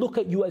people look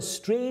at you as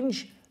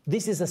strange,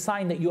 this is a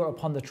sign that you're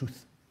upon the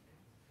truth.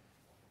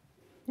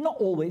 Not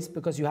always,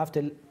 because you have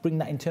to bring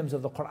that in terms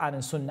of the Quran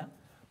and Sunnah.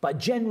 But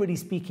generally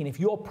speaking, if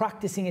you're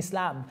practicing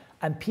Islam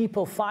and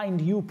people find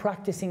you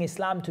practicing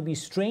Islam to be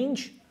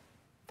strange,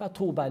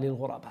 فَطُوبَى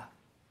لِلْغُرَبَى.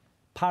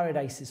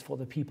 Paradise is for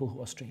the people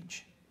who are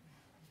strange.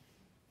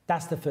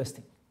 That's the first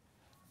thing.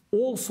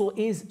 Also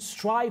is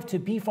strive to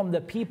be from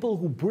the people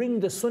who bring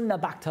the Sunnah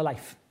back to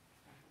life.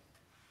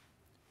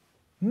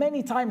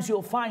 Many times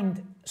you'll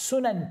find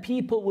sunan,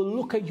 people will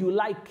look at you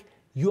like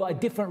you are a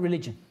different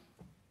religion.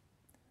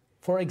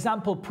 For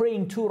example,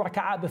 praying 2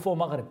 rak'ah before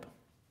Maghrib.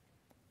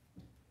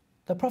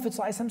 The Prophet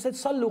ﷺ said,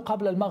 Sallu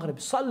qabla al-Maghrib,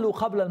 Sallu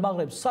qabla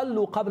al-Maghrib,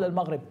 Sallu qabla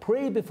al-Maghrib.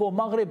 Pray before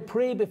Maghrib,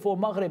 pray before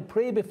Maghrib,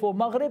 pray before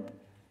Maghrib.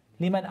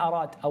 Liman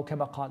arad, aw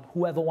kama qal,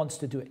 whoever wants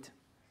to do it.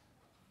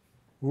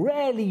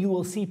 Rarely you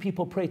will see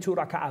people pray 2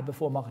 rak'ah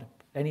before Maghrib,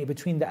 and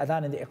between the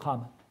adhan and the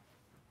iqamah.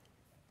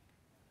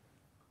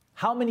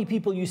 How many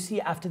people you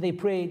see after they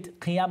prayed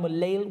Qiyamul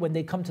Layl, when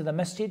they come to the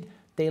masjid,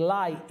 they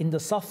lie in the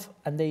saf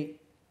and they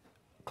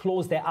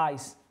close their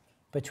eyes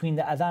between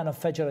the adhan of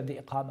Fajr and the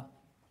iqamah.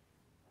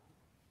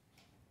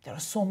 There are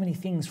so many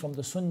things from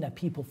the sunnah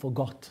people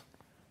forgot.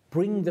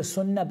 Bring the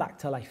sunnah back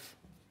to life.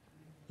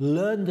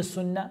 Learn the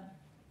sunnah,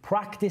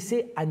 practice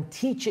it and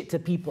teach it to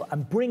people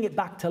and bring it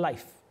back to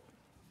life.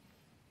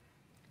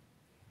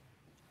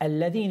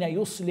 الَّذِينَ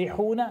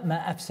يُصْلِحُونَ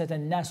مَا أَفْسَدَ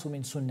النَّاسُ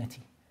مِن سُنَّتِي.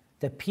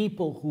 The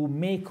people who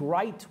make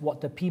right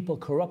what the people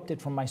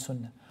corrupted from my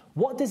sunnah.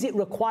 What does it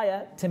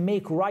require to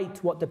make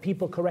right what the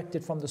people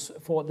corrupted from the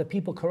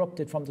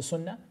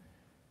sunnah?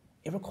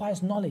 It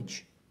requires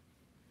knowledge.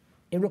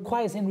 It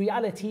requires in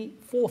reality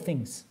 4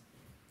 things.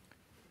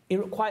 It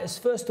requires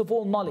first of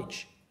all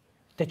knowledge,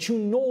 that you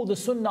know the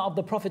sunnah of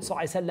the Prophet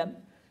ﷺ,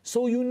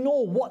 so you know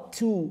what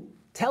to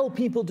tell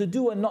people to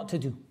do and not to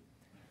do.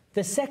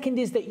 The second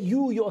is that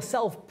you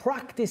yourself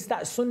practice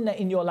that sunnah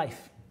in your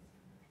life.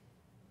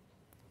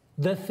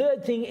 The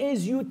third thing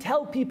is you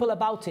tell people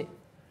about it.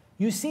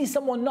 You see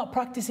someone not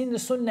practicing the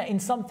sunnah in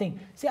something,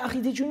 say,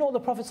 Akhi, did you know the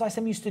Prophet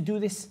ﷺ used to do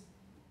this?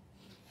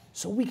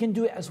 So we can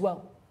do it as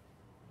well.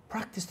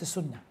 Practice the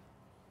sunnah.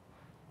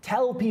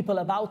 Tell people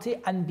about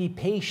it and be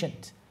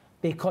patient,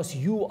 because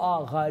you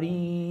are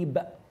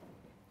gharib.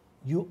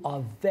 You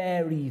are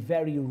very,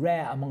 very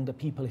rare among the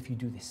people if you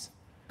do this.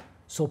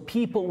 So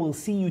people will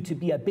see you to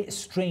be a bit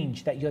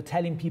strange that you're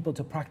telling people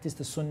to practice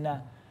the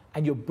sunnah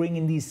and you're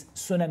bringing these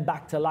sunnah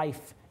back to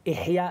life,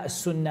 ihya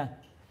as-sunnah,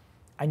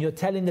 and you're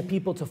telling the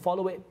people to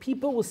follow it.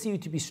 People will see you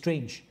to be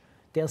strange.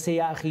 They'll say,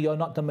 Ya akhi, you're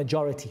not the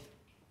majority.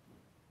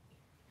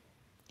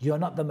 You're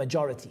not the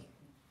majority.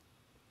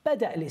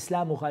 بدأ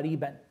الإسلام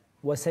غريبا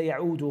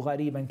وسيعود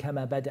غريبا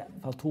كما بدأ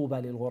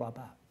فطوبى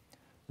للغرباء.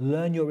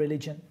 Learn your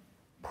religion,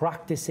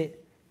 practice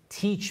it,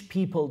 teach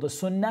people the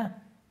sunnah,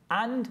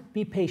 and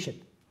be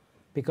patient.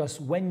 Because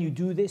when you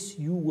do this,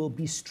 you will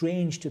be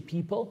strange to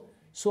people.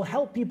 So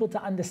help people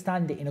to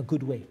understand it in a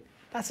good way.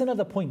 That's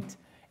another point.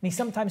 And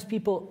sometimes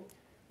people,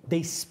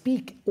 they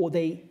speak or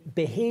they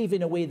behave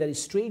in a way that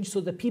is strange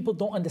so that people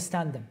don't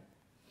understand them.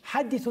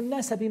 حدث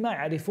الناس بما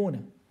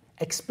يعرفون.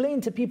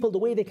 Explain to people the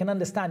way they can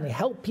understand it.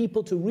 Help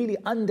people to really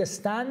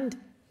understand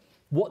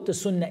what the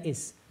sunnah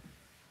is.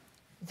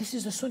 This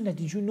is the sunnah.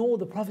 Did you know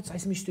the Prophet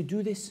ﷺ used to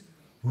do this?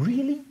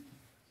 Really?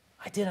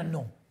 I didn't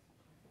know.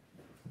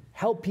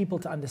 Help people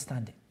to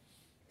understand it.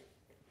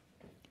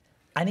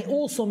 And it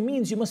also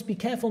means you must be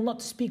careful not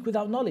to speak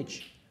without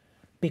knowledge.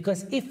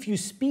 Because if you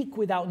speak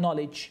without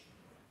knowledge,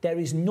 there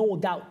is no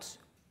doubt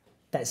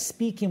that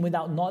speaking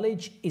without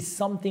knowledge is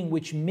something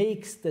which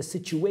makes the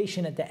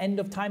situation at the end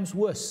of times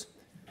worse.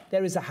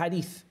 There is a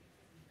hadith.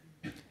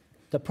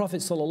 The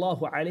Prophet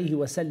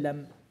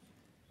ﷺ,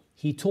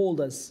 he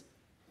told us,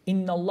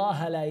 إِنَّ اللَّهَ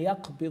لَا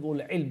يَقْبِضُ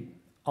الْعِلْمِ.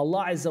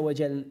 Allah Azza wa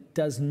Jal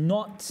does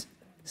not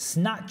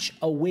snatch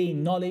away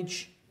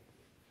knowledge.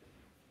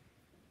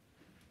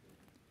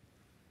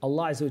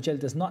 Allah Azza wa Jal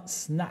does not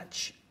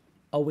snatch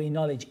away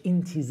knowledge.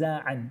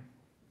 انتزاعا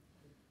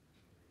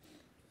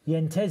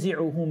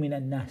ينتزعه من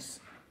الناس.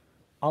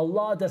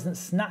 Allah doesn't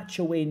snatch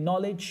away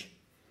knowledge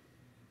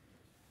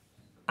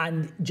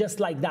and just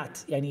like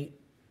that, yani,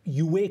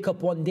 you wake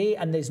up one day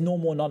and there's no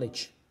more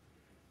knowledge.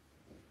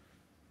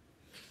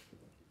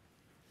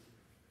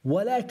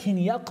 ولكن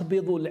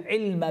يقبض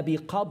العلم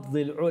بقبض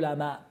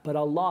العلماء. But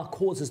Allah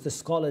causes the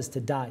scholars to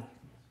die.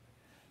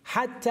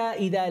 حتى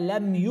إذا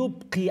لم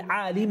يبق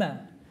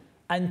عالما.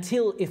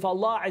 Until if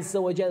Allah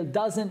Azza wa Jal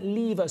doesn't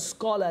leave a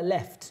scholar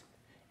left,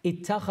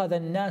 اتخذ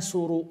الناس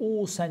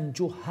رؤوسا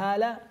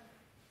جهالا.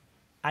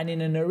 And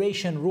in a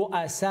narration,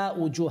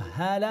 رؤساء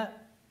جهالا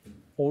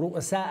or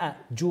رؤساء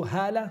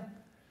جهالا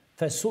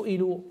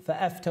فسئلوا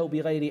فأفتوا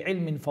بغير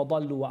علم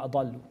فضلوا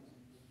وأضلوا.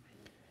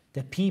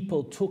 The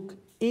people took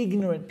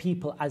ignorant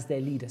people as their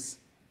leaders.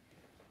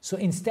 So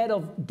instead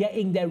of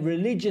getting their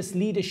religious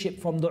leadership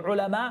from the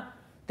ulama,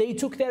 they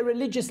took their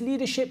religious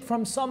leadership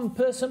from some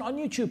person on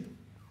YouTube.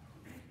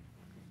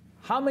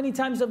 How many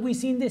times have we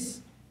seen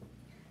this?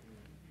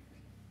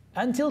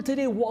 Until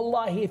today,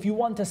 wallahi, if you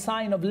want a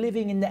sign of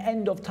living in the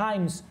end of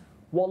times,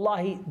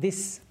 wallahi,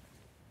 this,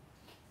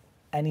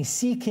 and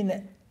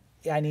seeking,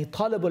 يعني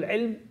طلب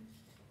العلم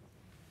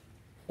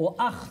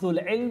وأخذ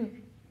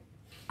العلم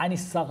عن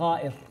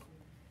الصغائر.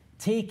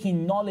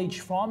 Taking knowledge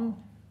from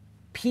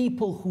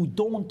people who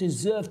don't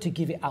deserve to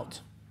give it out.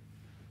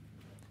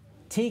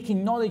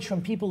 Taking knowledge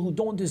from people who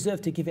don't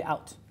deserve to give it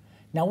out.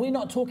 Now we're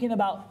not talking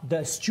about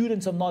the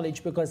students of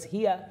knowledge, because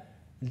here,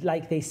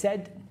 like they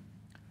said,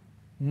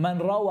 من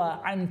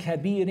روى عن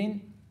كبير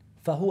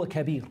فهو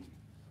كبير.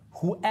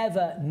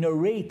 whoever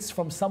narrates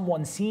from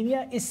someone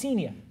senior is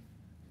senior.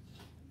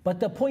 But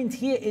the point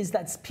here is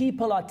that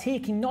people are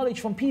taking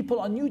knowledge from people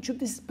on YouTube.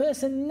 This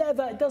person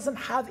never, doesn't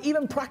have,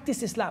 even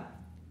practiced Islam.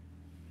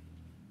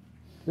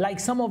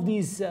 Like some of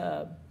these,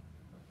 I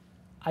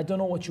don't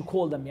know what you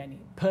call them,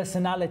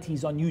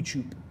 personalities on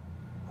YouTube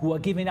who are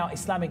giving out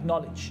Islamic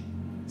knowledge.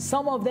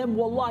 Some of them,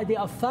 wallahi, they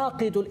are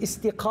faqidul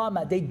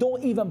istiqama. They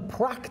don't even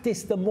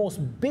practice the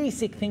most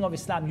basic thing of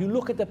Islam. You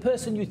look at the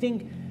person, you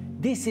think,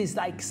 this is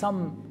like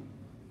some,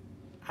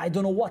 I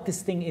don't know what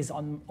this thing is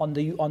on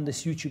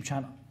this YouTube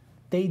channel.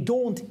 They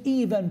don't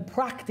even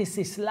practice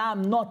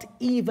Islam, not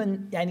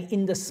even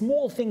in the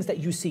small things that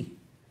you see.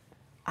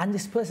 And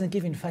this person is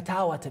giving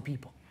fatwa to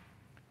people.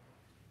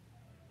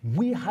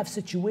 We have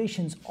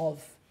situations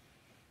of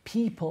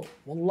people,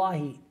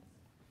 wallahi,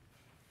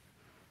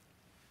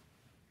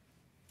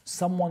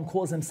 someone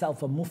calls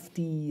himself a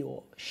mufti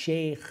or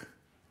sheikh.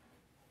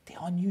 They're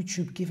on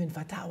YouTube giving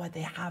fatwa.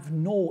 They have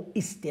no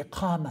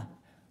istiqamah.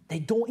 They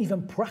don't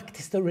even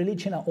practice the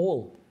religion at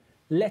all,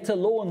 let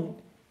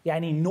alone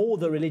know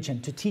the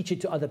religion to teach it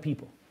to other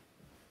people.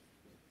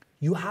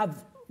 You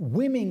have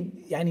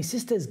women,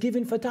 sisters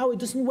giving fatwa,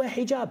 doesn't wear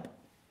hijab.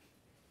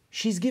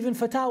 She's giving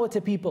fatwa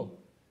to people.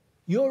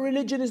 Your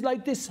religion is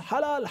like this,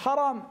 halal,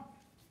 haram.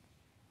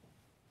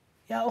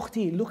 Ya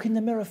ukhti, look in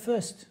the mirror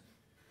first.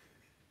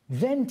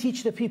 Then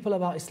teach the people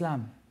about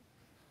Islam.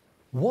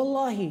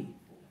 Wallahi,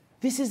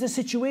 this is the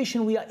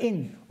situation we are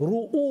in.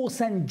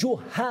 Ru'usan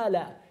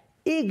juhala,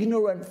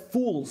 ignorant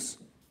fools.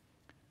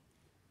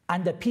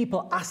 And the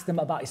people ask them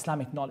about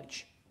Islamic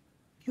knowledge.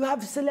 You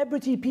have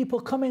celebrity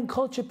people, common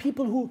culture,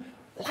 people who,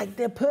 like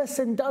their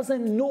person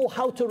doesn't know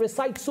how to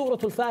recite Surah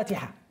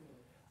Al-Fatiha.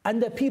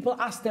 And the people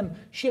ask them,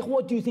 Sheikh,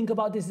 what do you think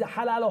about this? Is it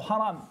halal or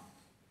haram?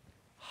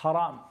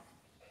 Haram.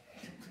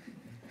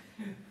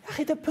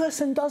 The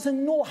person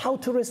doesn't know how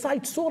to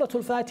recite Surah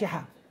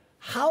Al-Fatiha.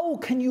 How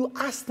can you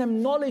ask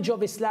them knowledge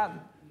of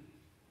Islam?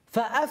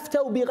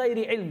 فَأَفْتَوْا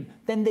بِغَيْرِ عِلْمٍ.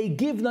 Then they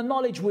give the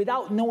knowledge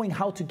without knowing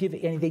how to give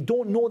it. And they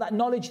don't know that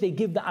knowledge, they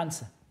give the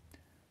answer.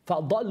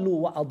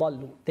 فَأَضَلُّوا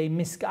وَأَضَلُّوا. They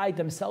misguide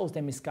themselves,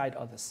 they misguide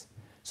others.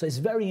 So it's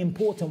very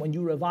important when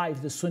you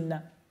revive the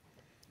sunnah,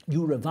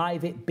 you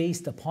revive it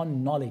based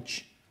upon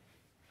knowledge.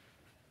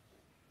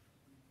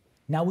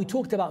 Now we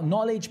talked about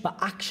knowledge, but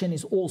action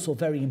is also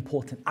very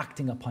important,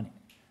 acting upon it.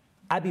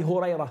 Abi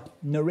Hurairah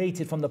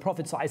narrated from the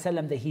Prophet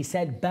ﷺ that he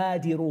said,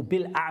 بَادِرُوا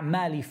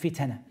بِالْأَعْمَالِ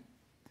فِتَنًا.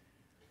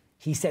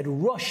 He said,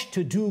 rush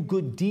to do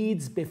good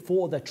deeds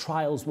before the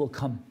trials will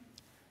come.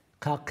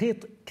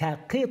 كَقِطَعِ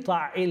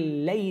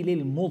اللَّيْلِ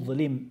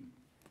الْمُظْلِمِ.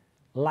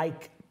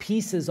 Like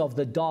pieces of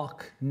the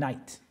dark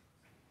night.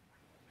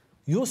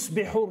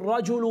 يُصْبِحُ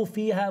الرَّجُلُ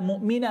فِيهَا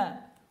مُؤْمِنًا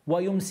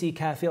وَيُمْسِي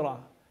كَافِرًا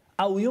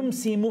أو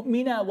يُمْسِي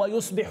مُؤْمِنًا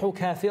وَيُصْبِحُ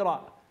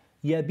كَافِرًا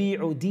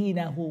يَبِيعُ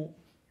دِينَهُ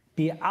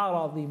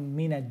بِعَرَضٍ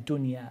مِنَ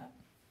الدُّنْيَا.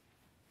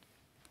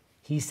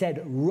 He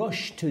said,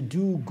 rush to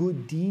do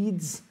good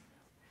deeds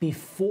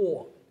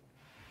before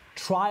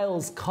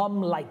trials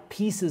come like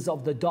pieces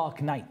of the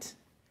dark night.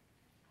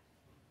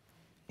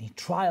 The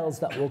trials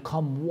that will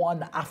come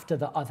one after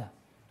the other.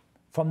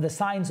 From the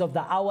signs of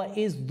the hour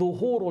is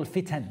ظُهُورُ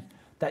الْفِتَنِ,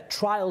 that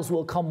trials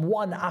will come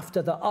one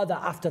after the other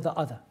after the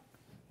other.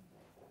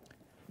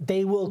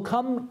 They will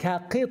come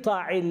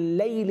كَقِطَعِ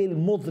اللَّيْلِ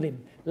الْمُظْلِمِ,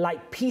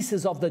 like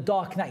pieces of the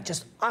dark night,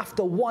 just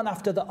after one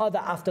after the other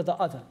after the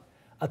other.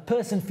 A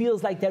person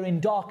feels like they're in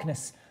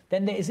darkness.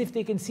 Then as if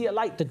they can see a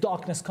light, the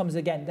darkness comes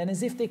again. Then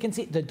as if they can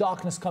see, the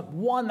darkness comes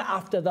one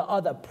after the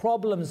other.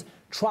 Problems,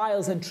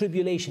 trials and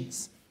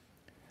tribulations.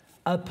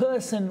 A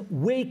person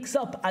wakes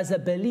up as a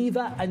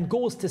believer and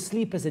goes to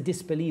sleep as a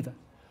disbeliever.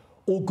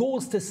 Or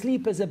goes to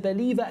sleep as a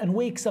believer and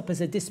wakes up as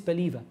a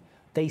disbeliever.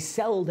 They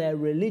sell their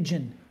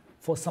religion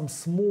for some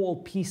small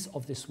piece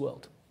of this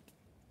world.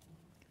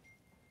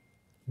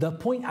 The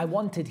point I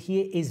wanted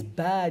here is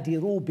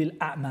بَادِرُوا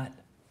بِالْأَعْمَالِ.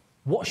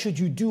 What should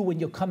you do when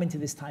you're coming to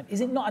this time?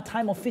 Is it not a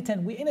time of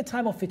fitan? We're in a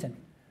time of fitan.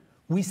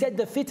 We said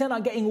the fitan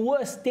are getting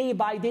worse day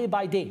by day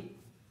by day.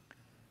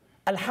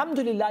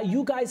 Alhamdulillah,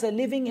 you guys are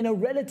living in a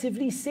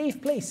relatively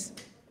safe place.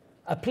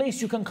 A place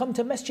you can come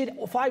to masjid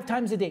 5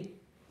 times a day.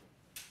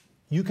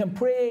 You can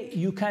pray,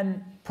 you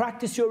can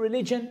practice your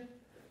religion.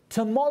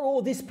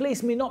 Tomorrow this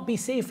place may not be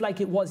safe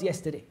like it was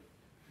yesterday.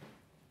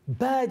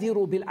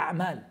 بَادِرُوا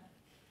بِالْأَعْمَالِ.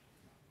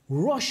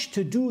 Rush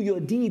to do your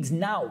deeds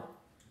now.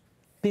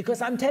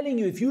 Because I'm telling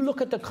you, if you look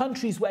at the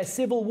countries where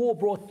civil war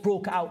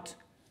broke out,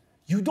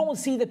 you don't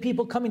see the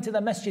people coming to the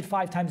masjid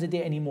 5 times a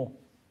day anymore.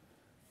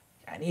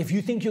 And if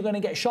you think you're going to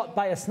get shot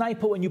by a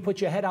sniper when you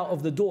put your head out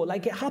of the door,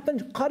 like it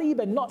happened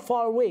qariban, not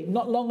far away,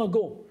 not long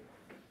ago.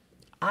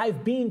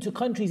 I've been to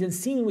countries and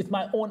seen with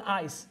my own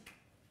eyes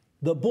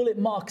the bullet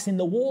marks in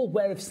the wall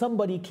where if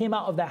somebody came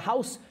out of their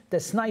house,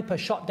 the sniper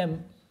shot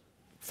them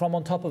from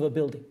on top of a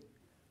building.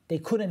 They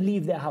couldn't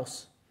leave their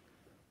house.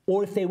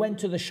 Or if they went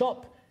to the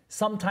shop,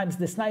 sometimes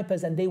the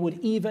snipers, and they would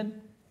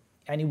even,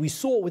 and we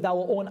saw with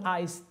our own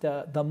eyes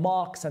the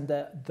marks and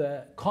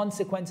the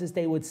consequences,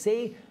 they would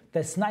say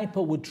the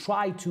sniper would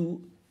try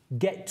to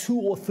get 2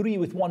 or 3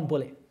 with one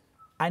bullet.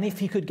 And if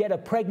he could get a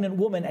pregnant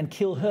woman and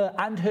kill her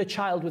and her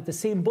child with the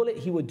same bullet,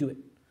 he would do it.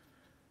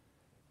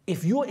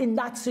 If you're in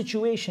that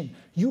situation,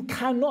 you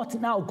cannot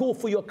now go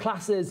for your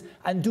classes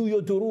and do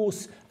your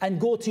durus and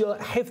go to your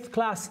hifth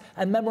class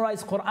and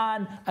memorize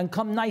Quran and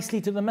come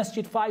nicely to the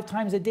masjid 5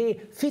 times a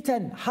day.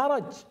 Fitan,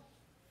 haraj.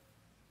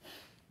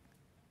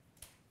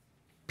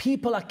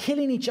 People are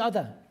killing each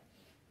other.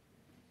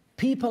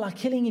 People are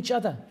killing each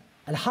other.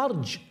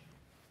 Al-harj.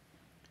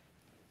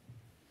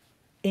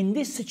 In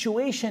this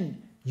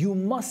situation, you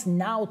must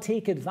now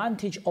take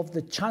advantage of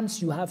the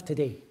chance you have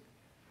today.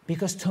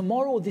 Because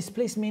tomorrow this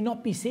place may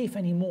not be safe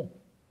anymore.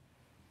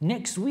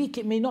 Next week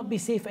it may not be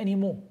safe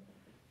anymore.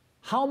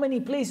 How many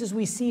places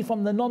we see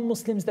from the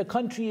non-Muslims, the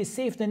country is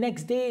safe, the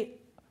next day,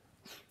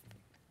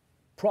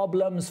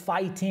 problems,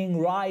 fighting,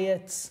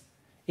 riots.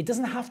 It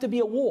doesn't have to be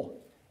a war.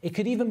 It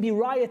could even be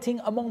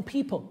rioting among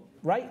people,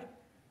 right?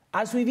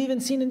 As we've even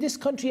seen in this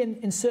country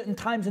in certain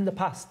times in the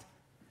past.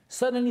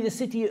 Suddenly the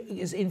city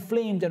is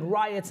inflamed and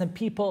riots and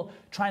people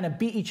trying to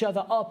beat each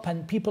other up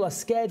and people are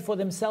scared for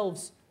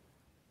themselves.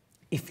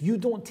 If you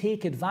don't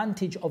take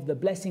advantage of the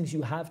blessings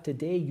you have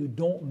today, you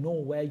don't know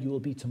where you will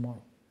be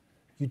tomorrow.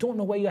 You don't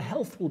know where your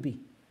health will be.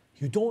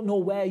 You don't know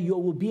where you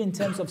will be in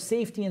terms of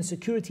safety and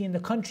security in the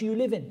country you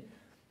live in.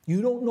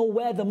 You don't know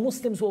where the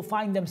Muslims will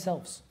find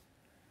themselves.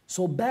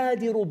 So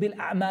بَادِرُوا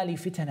بِالْأَعْمَالِ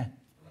فِتَنًا.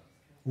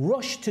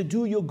 Rush to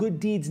do your good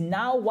deeds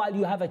now while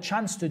you have a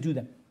chance to do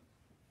them.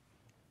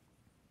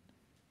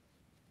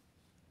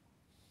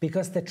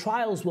 Because the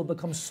trials will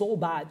become so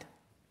bad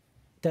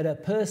that a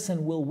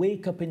person will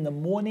wake up in the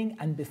morning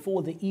and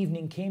before the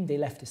evening came, they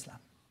left Islam.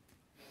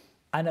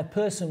 And a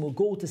person will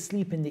go to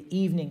sleep in the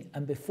evening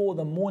and before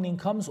the morning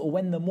comes, or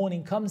when the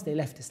morning comes, they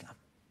left Islam.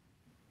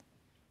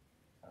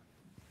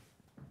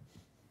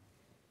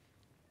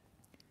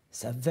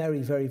 It's a very,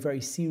 very,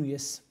 very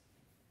serious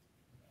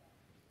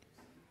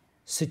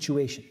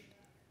situation.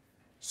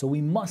 So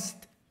we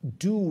must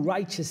do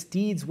righteous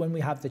deeds when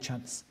we have the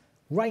chance.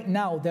 Right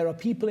now, there are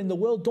people in the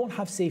world who don't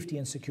have safety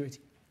and security.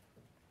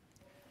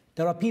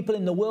 There are people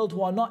in the world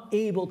who are not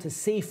able to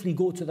safely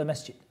go to the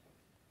masjid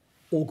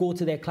or go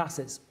to their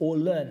classes or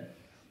learn.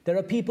 There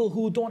are people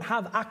who don't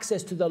have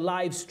access to the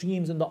live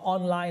streams and the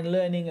online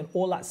learning and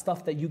all that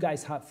stuff that you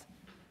guys have.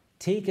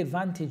 Take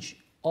advantage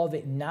of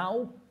it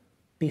now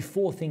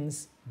before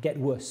things get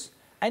worse.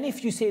 And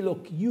if you say,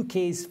 look, UK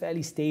is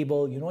fairly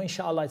stable, you know,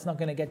 inshallah, it's not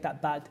going to get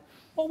that bad.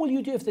 What will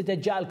you do if the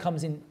Dajjal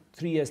comes in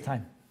 3 years'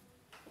 time?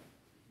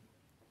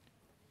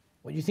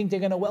 What, you think they're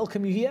going to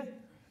welcome you here?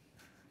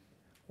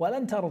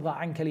 وَلَن تَرْضَ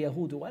عَنْكَ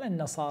الْيَهُودُ وَلَا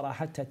النَّصَارَى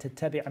حَتَّى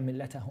تَتَّبِعَ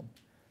مِلَّتَهُمْ.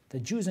 The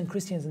Jews and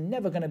Christians are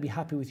never going to be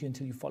happy with you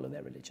until you follow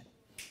their religion.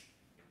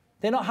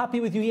 They're not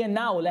happy with you here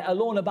now, let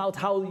alone about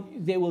how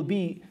they will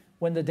be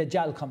when the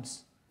Dajjal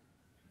comes.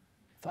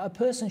 For a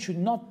person should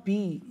not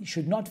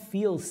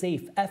feel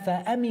safe.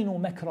 أَفَأَمِنُوا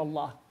مَكْرَ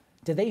اللَّهِ.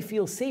 Do they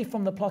feel safe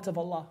from the plot of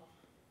Allah?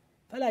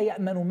 فَلَا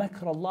يَأْمَنُ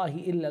مَكْرَ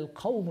اللَّهِ إِلَّا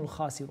الْقَوْمُ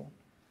الْخَاسِرُونَ.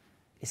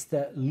 It's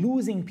the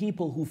losing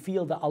people who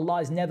feel that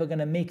Allah is never going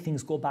to make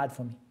things go bad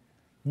for me.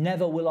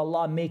 Never will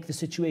Allah make the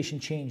situation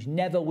change.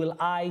 Never will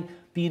I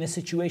be in a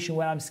situation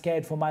where I'm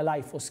scared for my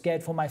life or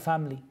scared for my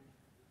family.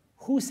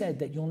 Who said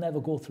that you'll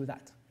never go through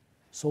that?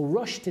 So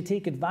rush to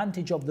take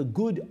advantage of the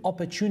good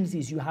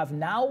opportunities you have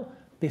now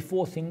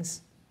before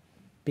things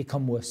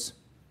become worse.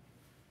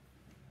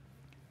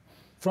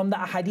 From the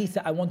ahadith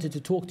that I wanted to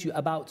talk to you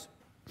about,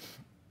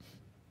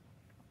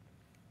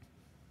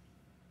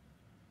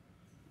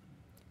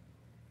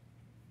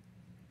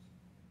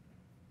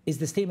 is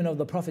the statement of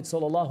the Prophet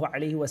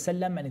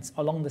ﷺ, and it's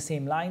along the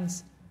same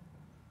lines.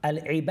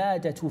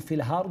 Al-ibadatu fil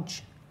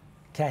harj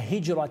ka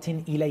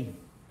hijratin ilay.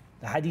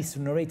 The hadith is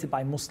narrated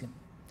by Muslim.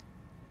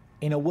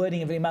 In a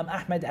wording of Imam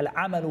Ahmad,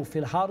 al-amalu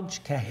fil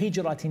harj ka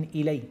hijratin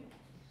ilay.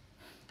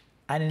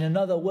 And in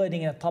another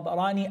wording in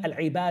Tabarani,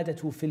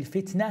 al-ibadatu fil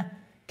fitna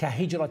ka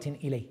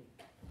hijratin ilay.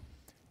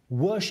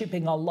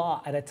 Worshipping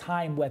Allah at a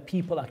time where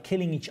people are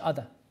killing each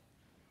other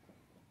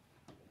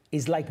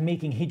is like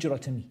making hijrah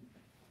to me.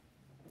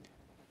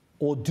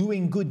 Or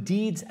doing good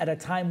deeds at a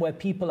time where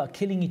people are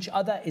killing each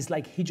other is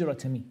like hijrah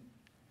to me.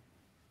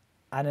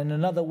 And in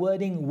another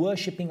wording,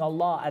 worshipping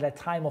Allah at a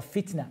time of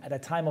fitna, at a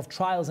time of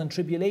trials and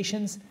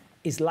tribulations,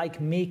 is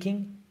like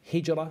making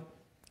hijrah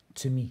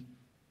to me.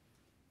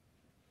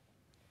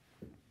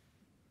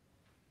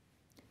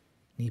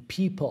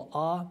 People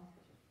are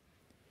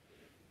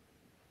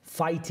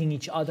fighting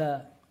each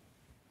other.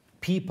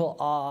 People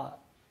are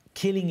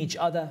killing each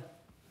other.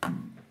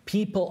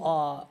 People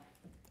are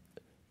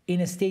in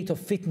a state of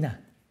fitna.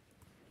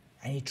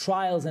 And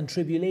trials and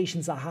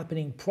tribulations are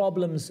happening,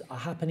 problems are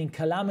happening,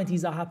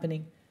 calamities are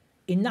happening.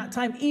 In that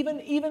time,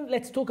 even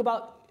let's talk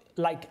about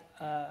like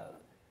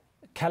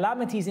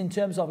calamities in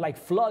terms of like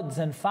floods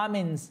and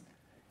famines.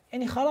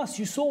 And khalas,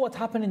 you saw what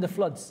happened in the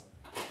floods.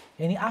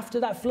 And after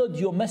that flood,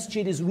 your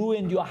masjid is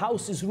ruined, your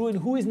house is ruined.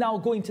 Who is now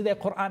going to their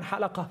Quran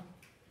halaqah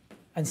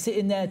and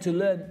sitting there to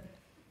learn?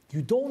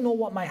 You don't know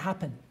what might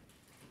happen.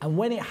 And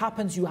when it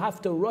happens, you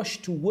have to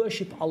rush to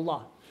worship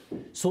Allah.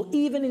 So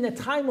even in a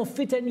time of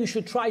fitan, you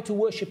should try to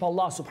worship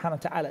Allah subhanahu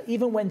wa ta'ala.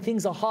 Even when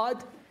things are hard,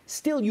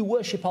 still you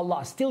worship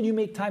Allah. Still you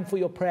make time for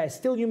your prayers.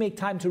 Still you make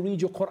time to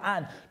read your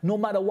Quran, no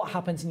matter what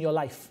happens in your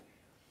life.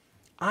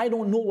 I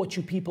don't know what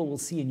you people will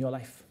see in your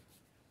life,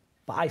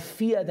 but I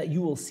fear that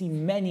you will see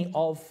many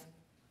of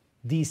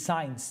these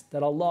signs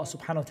that Allah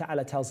subhanahu wa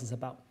ta'ala tells us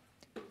about.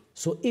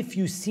 So if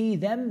you see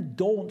them,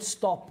 don't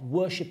stop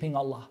worshipping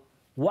Allah.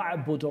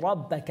 وَاعْبُدْ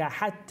رَبَّكَ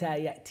حَتَّى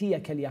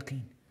يَأْتِيَكَ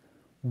الْيَقِينَ.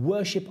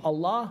 Worship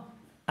Allah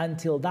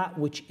until that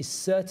which is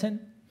certain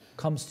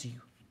comes to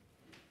you.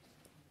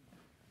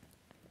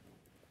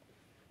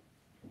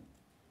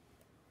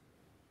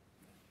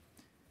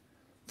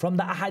 From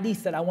the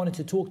ahadith that I wanted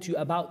to talk to you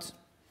about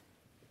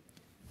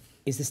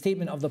is the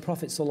statement of the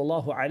Prophet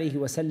sallallahu alaihi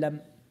wasallam.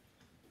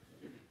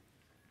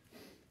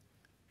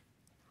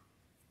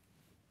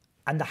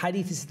 And the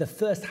hadith is the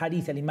first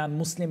hadith that Imam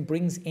Muslim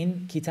brings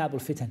in Kitab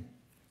al-Fitan.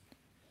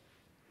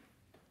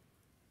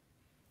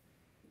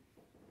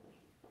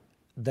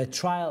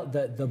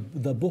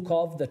 The book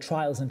of the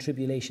trials and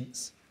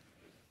tribulations.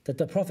 That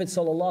the Prophet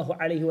sallallahu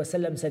alaihi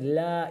wasallam said,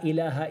 La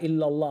ilaha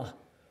illallah,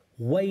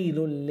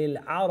 waylun lil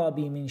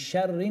arabi min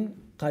sharrin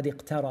qad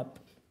iqtarab.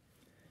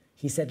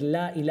 He said,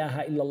 La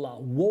ilaha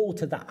illallah, woe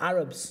to the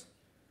Arabs.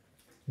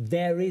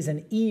 There is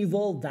an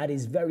evil that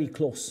is very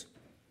close.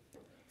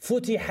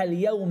 فتح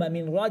اليوم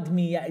من ردم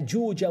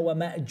يأجوج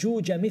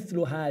ومأجوج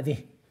مثل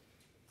هذه.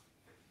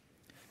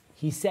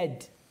 He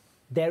said,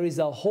 there is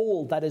a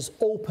hole that is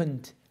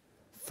opened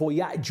for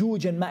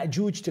Ya'juj and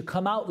Ma'juj to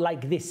come out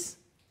like this.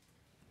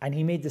 And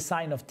he made the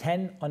sign of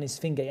 10 on his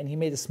finger, and he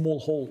made a small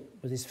hole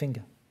with his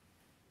finger.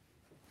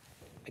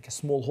 Like a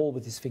small hole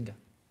with his finger.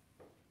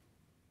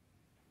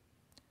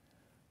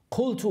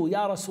 قلت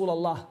يا رسول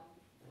الله.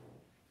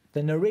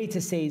 The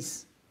narrator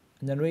says,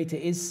 and the narrator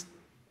is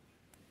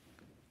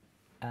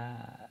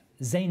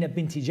Zainab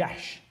binti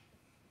Jahsh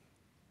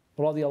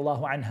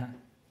radiyallahu anha.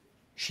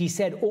 She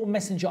said, O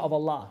Messenger of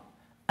Allah,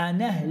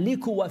 أَنَهْلِكُ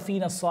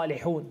وَفِينَ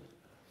الصَّالِحُونَ.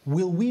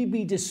 Will we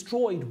be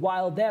destroyed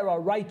while there are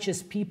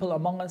righteous people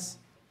among us?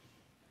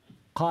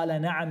 قَالَ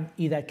نَعَمْ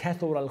إِذَا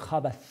كَثُرَ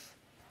الْخَبَثِ.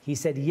 He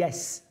said,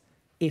 yes,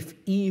 if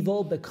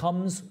evil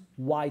becomes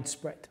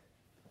widespread.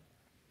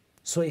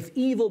 So if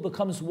evil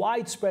becomes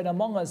widespread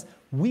among us,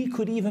 we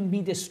could even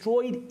be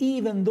destroyed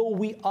even though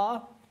we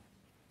are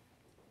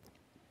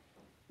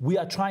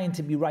trying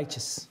to be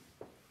righteous.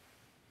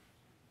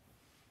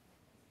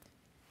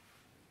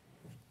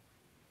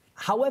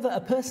 However, a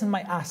person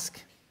might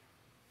ask,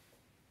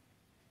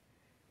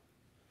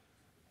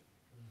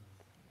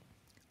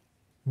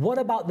 what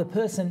about the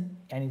person,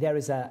 and there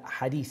is a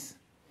hadith,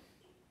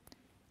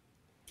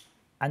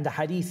 and the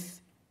hadith,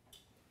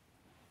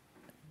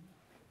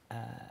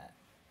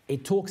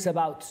 it talks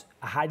about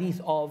a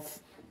hadith of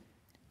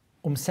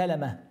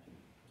Salama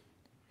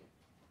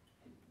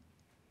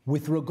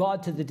with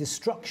regard to the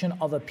destruction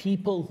of a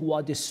people who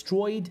are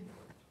destroyed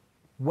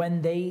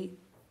when they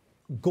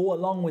go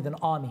along with an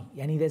army.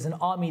 Yani there's an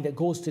army that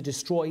goes to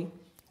destroy,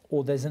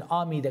 or there's an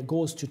army that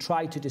goes to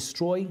try to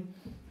destroy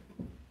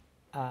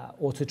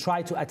or to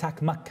try to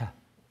attack Mecca.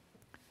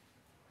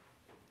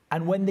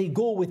 And when they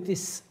go with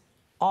this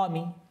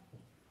army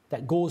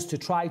that goes to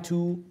try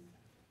to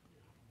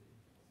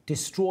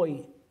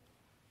destroy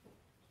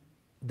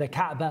the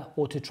Kaaba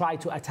or to try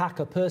to attack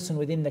a person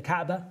within the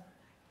Kaaba,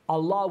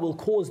 Allah will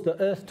cause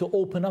the earth to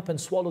open up and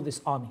swallow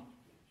this army.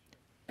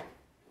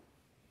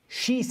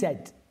 She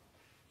said,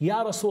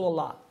 Ya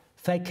Rasulullah,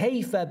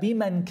 فَكَيْفَ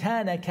بِمَنْ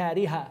كَانَ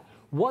كَارِهًا.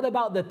 What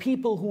about the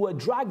people who were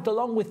dragged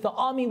along with the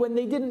army when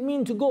they didn't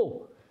mean to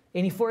go?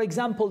 And for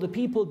example, the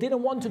people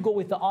didn't want to go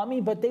with the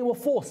army, but they were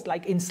forced,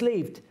 like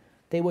enslaved.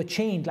 They were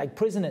chained like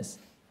prisoners.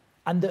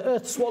 And the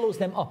earth swallows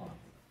them up.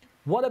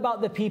 What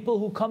about the people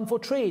who come for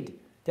trade?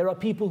 There are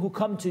people who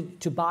come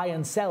to buy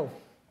and sell.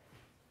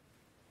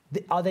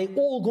 Are they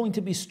all going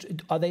to be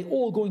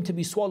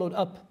swallowed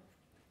up?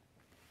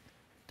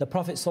 The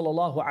Prophet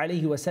sallallahu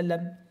alaihi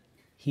wasallam,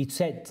 he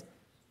said,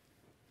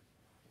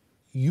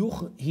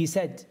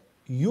 يُخْسَفُ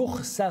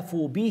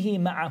بِهِ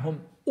مَعَهُمْ.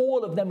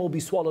 All of them will be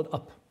swallowed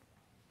up.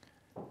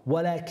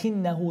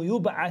 وَلَكِنَّهُ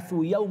يُبْعَثُ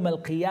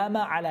يَوْمَ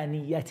الْقِيَامَةِ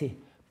عَلَى نِيَّتِهِ.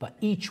 But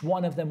each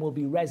one of them will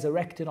be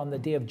resurrected on the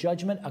Day of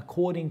Judgment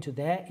according to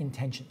their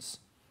intentions.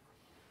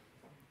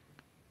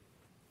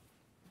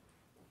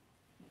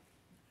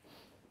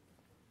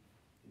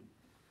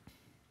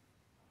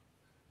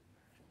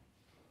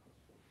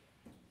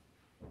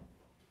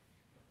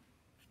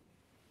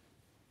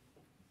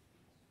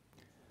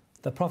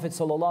 The Prophet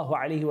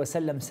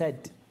ﷺ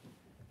said,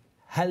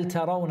 هَلْ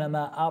تَرَوْنَ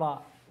مَا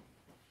أَرَى.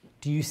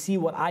 Do you see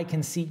what I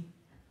can see?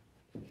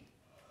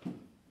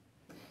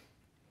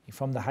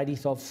 From the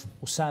hadith of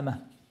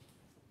Usama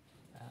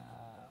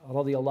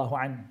radiyallahu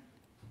anhu,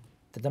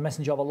 that the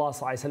Messenger of Allah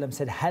ﷺ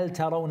said, هَلْ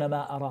تَرَوْنَ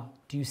مَا أَرَى.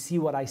 Do you see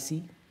what I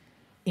see?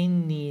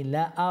 إِنِّي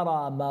لَأَرَى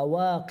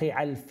مَوَاقِعَ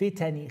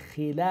الْفِتَنِ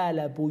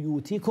خِلَالَ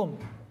بُيُوتِكُمْ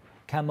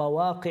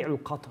كَمَوَاقِعِ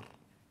الْقَطْرِ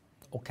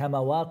or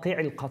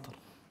كَمَوَاقِعِ الْقَطْرِ.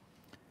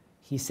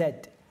 He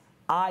said,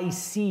 I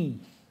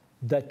see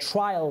the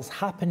trials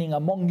happening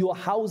among your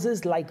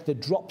houses like the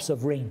drops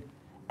of rain.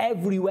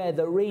 Everywhere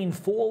the rain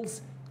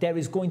falls, there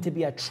is going to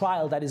be a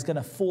trial that is going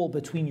to fall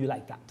between you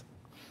like that.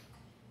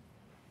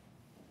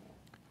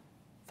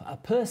 A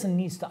person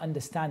needs to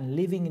understand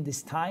living in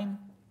this time,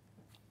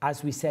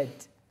 as we said,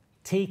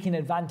 taking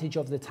advantage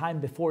of the time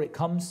before it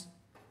comes.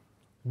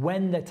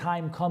 When the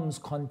time comes,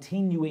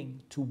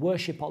 continuing to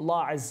worship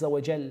Allah Azza wa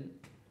Jal,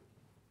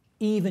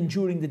 even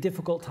during the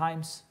difficult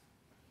times.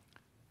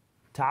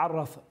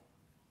 تعرف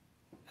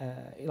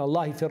إلى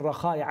الله في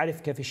الرخاء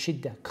يعرفك في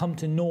الشدة. Come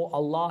to know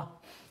Allah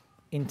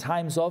in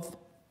times of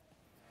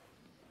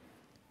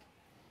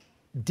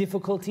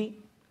difficulty,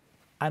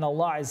 and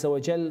Allah Azza wa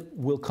Jal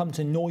will come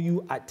to know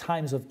you at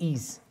times of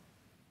ease.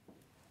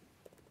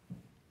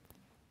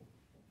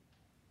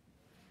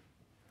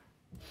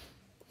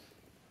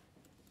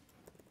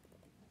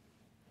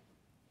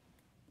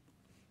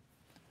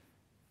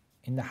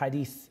 In the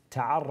hadith,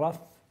 تعرف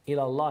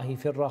إلى الله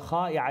في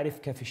الرخاء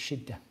يعرفك في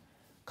الشدة.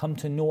 Come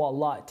to know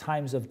Allah at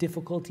times of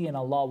difficulty, and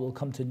Allah will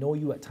come to know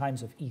you at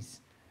times of ease.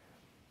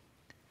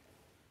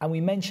 And we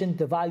mentioned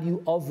the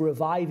value of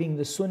reviving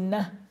the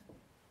Sunnah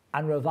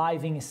and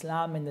reviving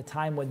Islam in the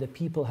time when the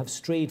people have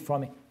strayed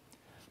from it.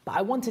 But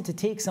I wanted to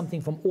take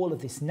something from all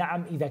of this.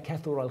 نعم إذا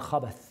كثر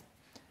الخبث.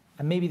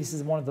 And maybe this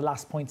is one of the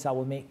last points I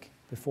will make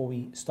before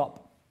we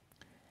stop.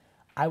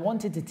 I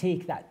wanted to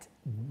take that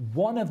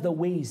one of the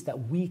ways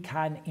that we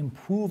can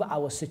improve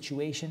our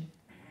situation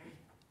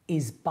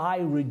is by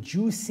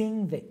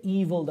reducing the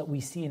evil that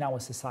we see in our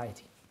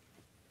society.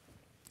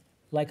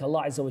 Like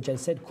Allah Azza wa Jalla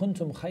said,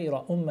 كنتم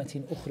خير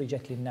أمة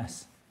أخرجت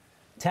للناس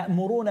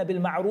تأمرون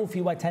بالمعروف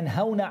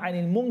وتنهون عن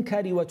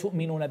المنكر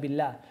وتؤمنون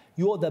بالله.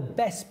 You're the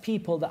best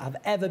people that have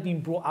ever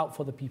been brought out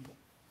for the people.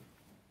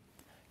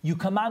 You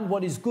command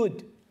what is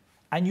good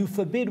and you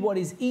forbid what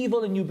is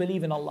evil, and you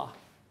believe in Allah.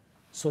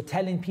 So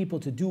telling people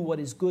to do what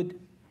is good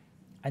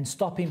and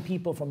stopping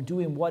people from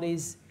doing what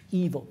is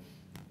evil.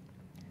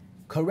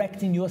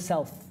 Correcting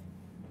yourself,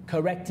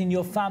 correcting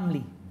your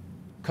family,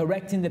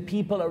 correcting the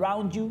people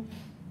around you,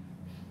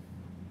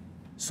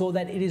 so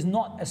that it is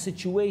not a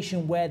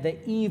situation where the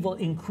evil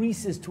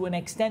increases to an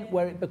extent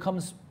where it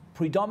becomes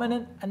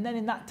predominant, and then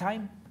in that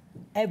time,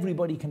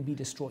 everybody can be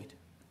destroyed.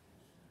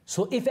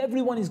 So if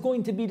everyone is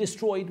going to be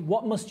destroyed,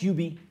 what must you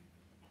be?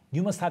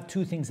 You must have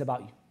two things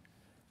about you.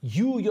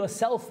 You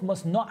yourself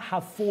must not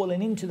have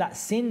fallen into that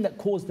sin that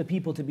caused the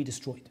people to be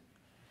destroyed.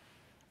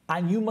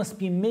 And you must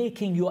be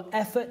making your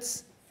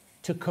efforts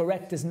to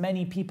correct as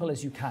many people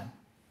as you can,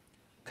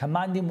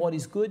 commanding what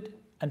is good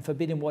and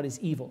forbidding what is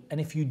evil. And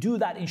if you do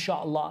that,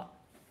 inshallah,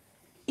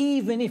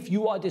 even if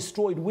you are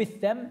destroyed with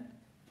them,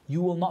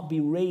 you will not be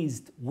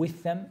raised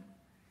with them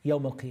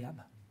Yawm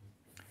al-Qiyamah.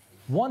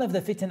 One of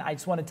the fitan I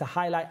just wanted to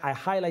highlight, I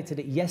highlighted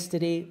it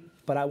yesterday,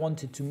 but I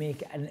wanted to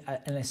make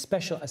a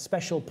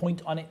special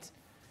point on it,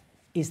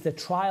 is the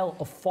trial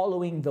of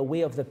following the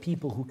way of the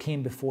people who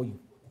came before you.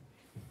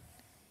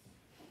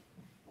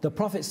 The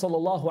Prophet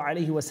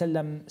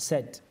ﷺ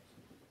said,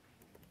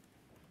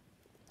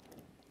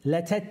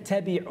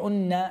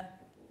 لَتَتَّبِعُنَّ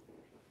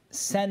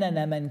سَنَنَ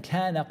مَنْ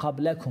كَانَ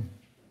قَبْلَكُمْ.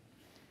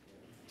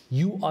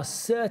 You are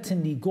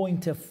certainly going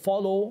to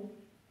follow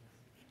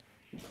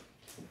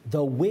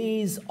the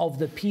ways of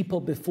the people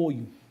before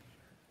you.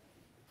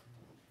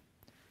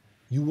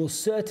 You will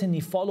certainly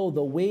follow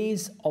the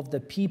ways of the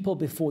people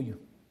before you.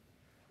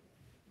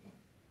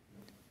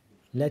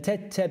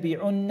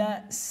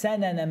 لَتَتَّبِعُنَّ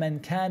سَنَنَ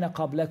مَنْ كَانَ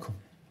قَبْلَكُمْ.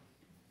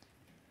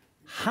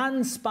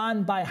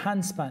 Handspan by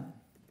handspan.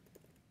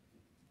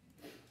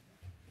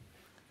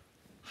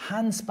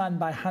 Handspan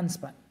by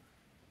handspan.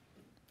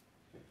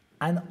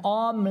 And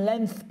arm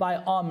length by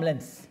arm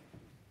length.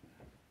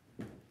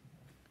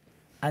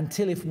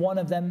 Until if one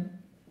of them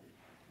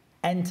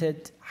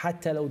entered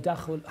حتى لو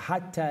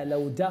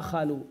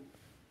دخلوا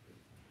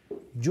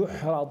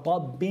جحر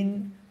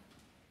ضب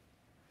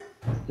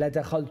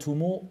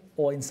لدخلتموه,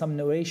 or in some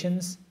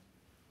narrations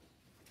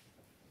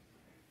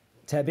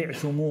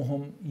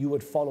تبعتموهم, you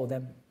would follow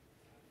them.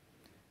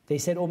 They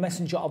said, O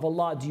Messenger of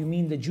Allah, do you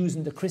mean the Jews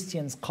and the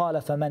Christians?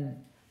 قال فمن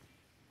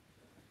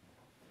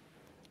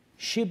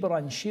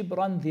شبرا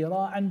شبرا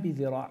ذراعا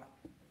بذراع.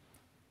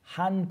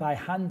 Hand by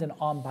hand and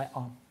arm by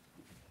arm.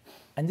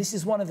 And this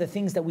is one of the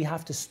things that we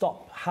have to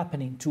stop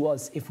happening to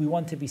us if we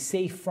want to be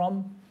safe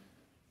from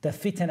the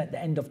fitan at the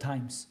end of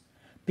times.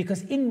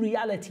 Because in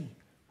reality,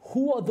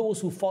 who are those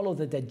who follow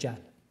the Dajjal?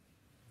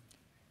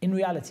 In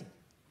reality,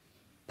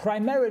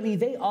 primarily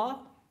they are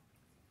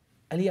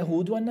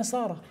al-Yahud wa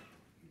nasara.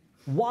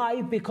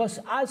 Why? Because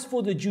as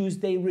for the Jews,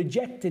 they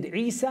rejected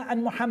Isa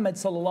and Muhammad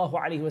sallallahu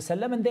alaihi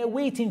wasallam, and they're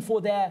waiting for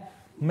their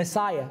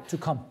Messiah to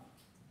come.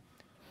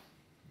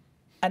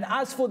 And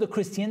as for the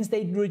Christians,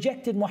 they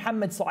rejected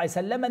Muhammad sallallahu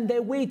alaihi wasallam, and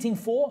they're waiting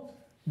for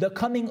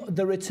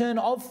the return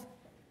of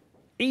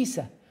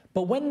Isa.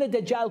 But when the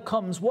Dajjal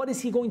comes, what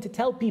is he going to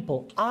tell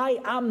people? I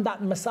am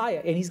that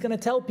Messiah. And he's going to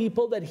tell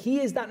people that he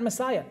is that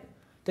Messiah,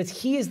 that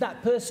he is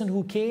that person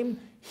who came,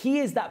 he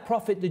is that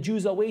prophet the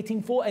Jews are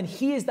waiting for, and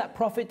he is that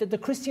prophet that the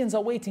Christians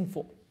are waiting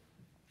for.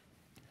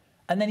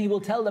 And then he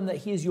will tell them that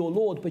he is your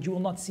Lord, but you will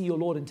not see your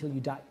Lord until you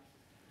die.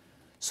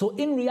 So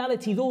in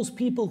reality, those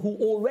people who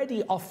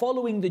already are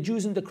following the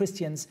Jews and the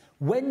Christians,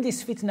 when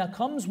this fitna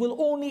comes, will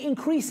only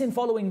increase in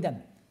following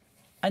them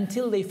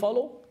until they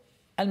follow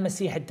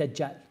Al-Masih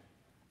al-Dajjal.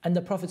 And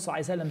the Prophet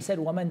ﷺ said,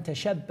 وَمَنْ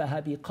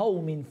تَشَبَّهَ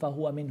بِقَوْمٍ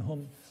فَهُوَ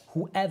مِنْهُمْ.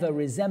 Whoever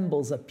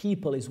resembles a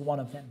people is one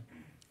of them.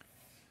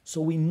 So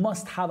we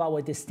must have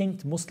our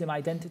distinct Muslim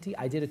identity.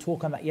 I did a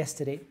talk on that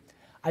yesterday.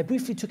 I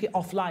briefly took it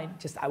offline.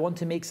 I want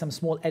to make some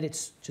small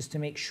edits just to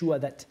make sure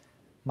that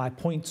my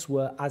points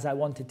were as I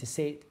wanted to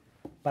say it.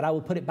 But I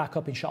will put it back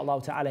up,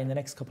 inshallah ta'ala, in the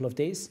next couple of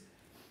days.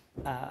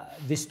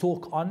 This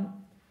talk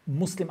on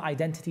Muslim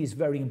identity is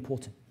very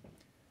important.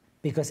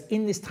 Because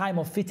in this time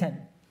of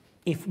fitan,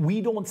 if we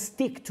don't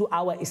stick to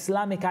our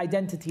Islamic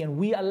identity and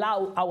we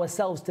allow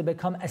ourselves to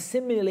become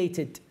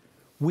assimilated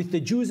with the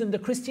Jews and the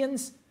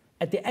Christians,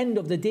 at the end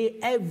of the day,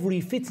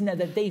 every fitna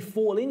that they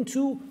fall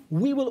into,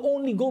 we will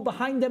only go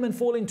behind them and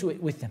fall into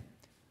it with them.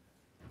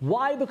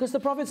 Why? Because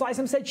the Prophet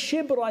ﷺ said,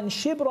 shibran,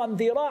 shibran,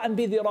 dhira'an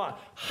bi dhira'.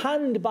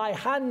 Hand by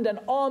hand and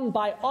arm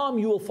by arm,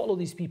 you will follow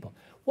these people.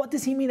 What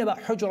does he mean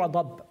about hujra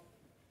dab?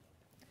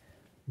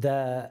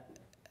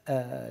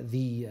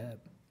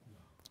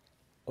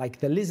 Like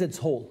the lizard's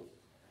hole.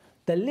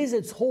 The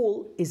lizard's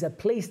hole is a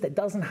place that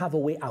doesn't have a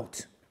way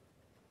out.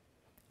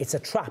 It's a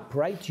trap,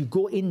 right? You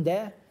go in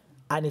there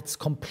and it's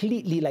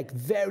completely like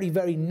very,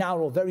 very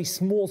narrow, very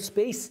small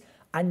space,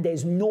 and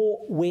there's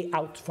no way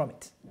out from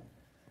it.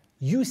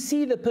 You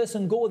see the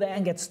person go there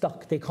and get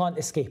stuck. They can't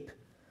escape.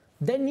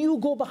 Then you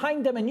go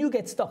behind them and you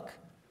get stuck.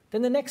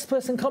 Then the next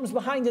person comes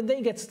behind and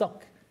they get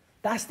stuck.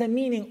 That's the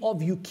meaning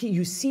of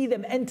you see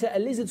them enter a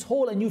lizard's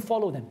hole and you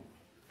follow them.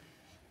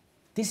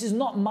 This is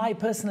not my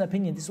personal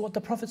opinion. This is what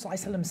the Prophet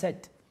ﷺ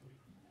said.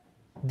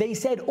 They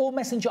said, O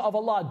Messenger of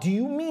Allah, do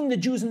you mean the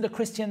Jews and the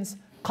Christians?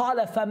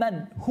 قَالَ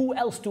فَمَنْ. Who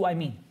else do I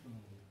mean?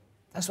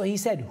 That's what he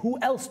said. Who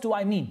else do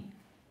I mean?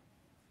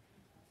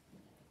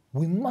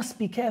 We must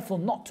be careful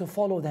not to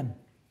follow them.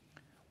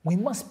 We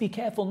must be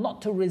careful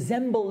not to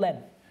resemble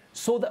them,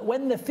 so that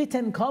when the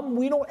fitan come,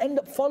 we don't end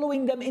up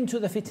following them into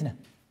the fitna,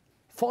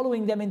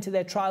 following them into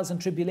their trials and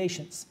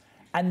tribulations.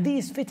 And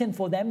these fitan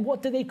for them,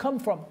 what do they come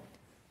from?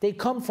 They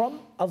come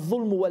from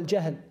الظلم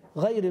والجهل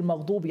غير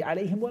المغضوب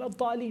عليهم ولا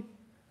الضالين.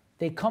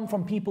 They come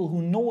from people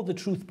who know the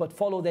truth but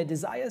follow their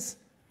desires,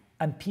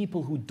 and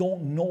people who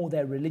don't know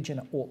their religion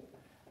at all.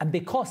 And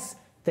because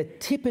the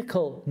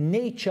typical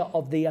nature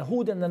of the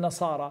Yahud and the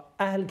Nasara,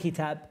 Ahl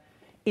Kitab,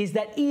 is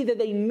that either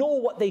they know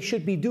what they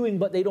should be doing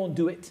but they don't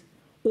do it,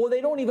 or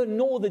they don't even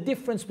know the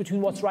difference between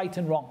what's right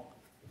and wrong.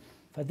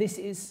 For this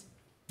is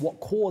what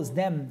caused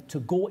them to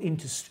go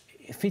into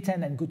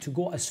fitan and to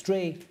go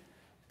astray.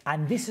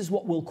 And this is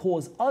what will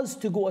cause us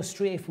to go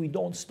astray if we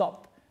don't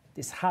stop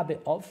this habit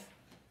of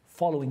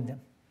following them.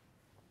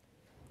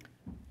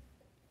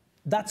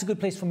 That's a good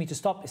place for me to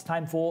stop. It's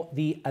time for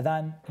the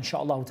adhan,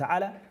 inshaAllah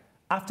ta'ala.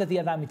 After the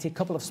adhan, we take a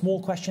couple of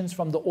small questions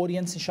from the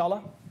audience,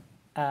 inshallah,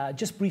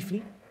 just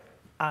briefly.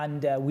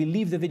 And we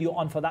leave the video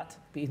on for that,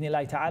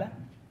 bi'idhnillahi ta'ala.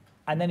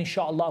 And then,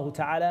 inshaAllah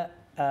ta'ala,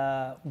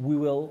 we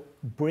will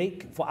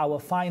break for our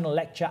final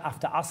lecture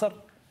after Asr,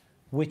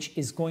 which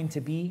is going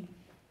to be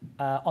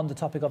on the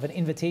topic of an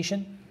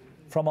invitation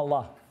from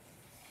Allah.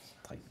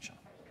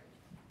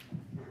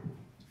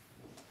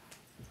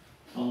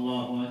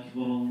 Allahu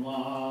Akbar,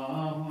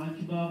 Allahu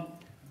Akbar.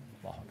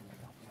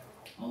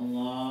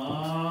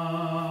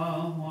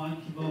 Allahu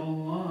Akbar,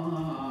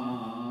 Allahu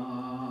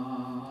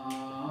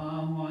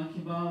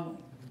Akbar.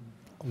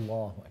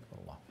 Allahu Akbar,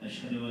 Allah.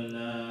 Ashhadu an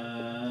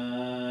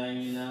la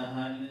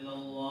ilaha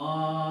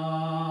illallah.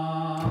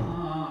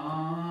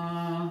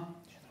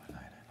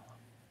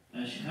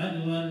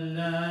 Ashhadu an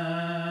la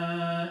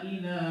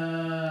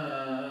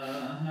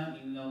ilaha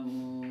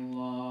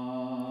illallah.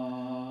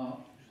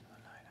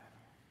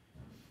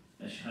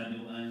 Ashhadu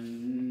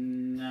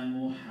anna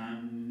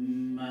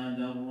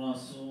Muhammadan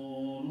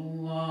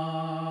Rasulullah.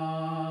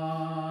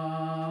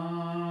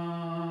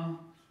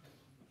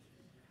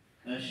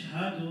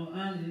 Ashhadu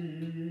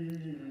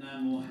anna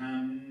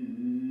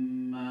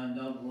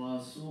Muhammadan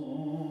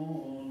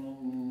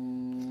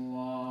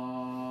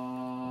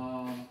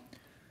Rasulullah.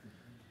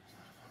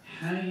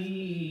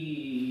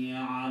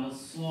 Hayya 'ala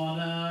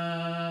as-salah.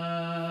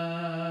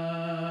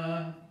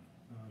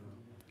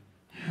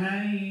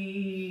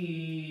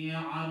 Hayya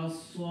 'ala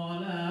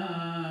as-salah.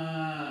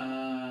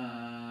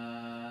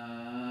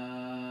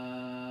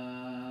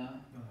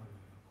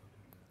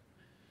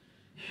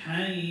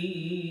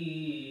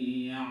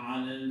 Hayya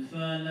 'ala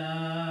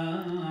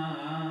al-falah.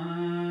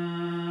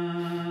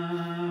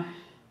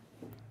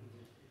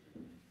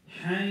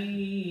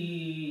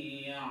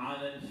 Hayya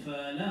 'ala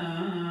al-falah.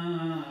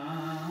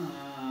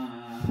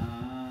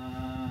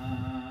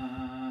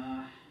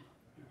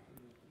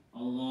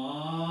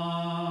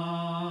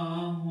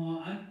 Allahu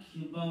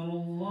Akbar,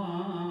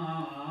 Allahu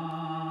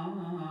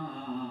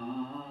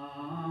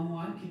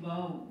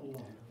Akbar.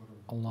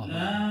 Allah. La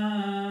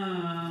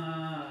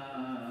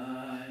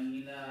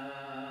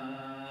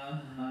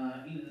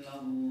ilaha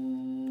illallah.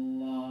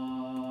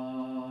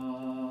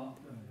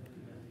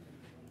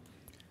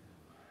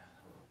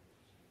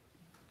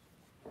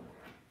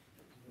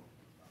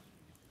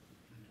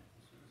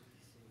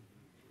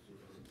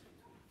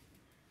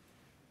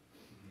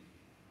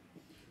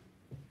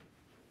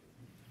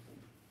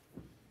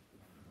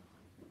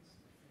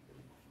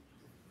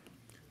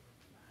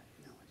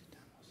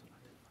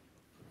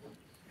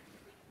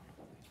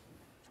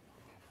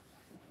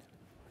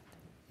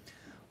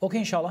 Okay,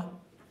 inshallah.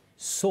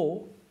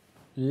 So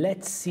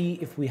let's see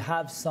if we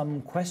have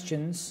some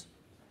questions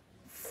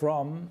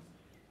from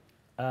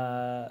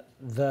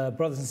the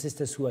brothers and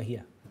sisters who are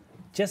here.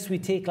 Just we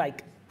take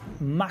like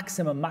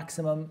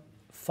maximum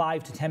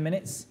 5 to 10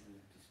 minutes,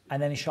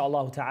 and then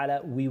inshallah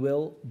ta'ala we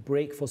will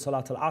break for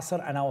Salat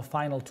al-Asr and our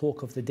final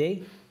talk of the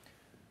day,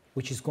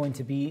 which is going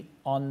to be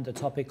on the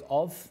topic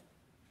of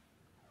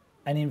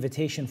an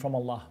invitation from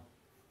Allah.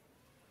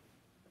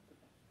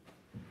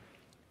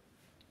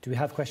 Do we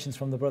have questions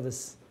from the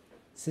brothers?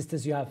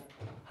 Sisters, you have?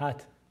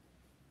 Hat.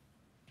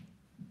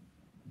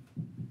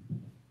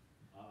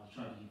 I'll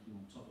try to keep you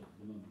on topic at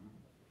the moment.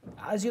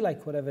 As you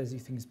like, whatever you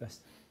think is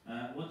best.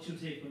 What's your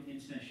take on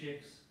internet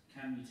sheikhs?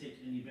 Can we take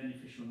any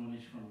beneficial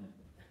knowledge from them?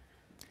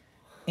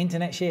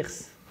 Internet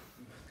sheikhs.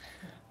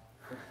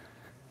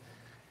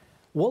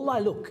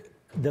 Wallah, look,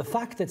 the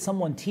fact that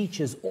someone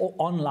teaches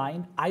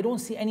online, I don't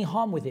see any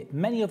harm with it.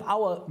 Many of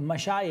our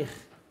mashayikh,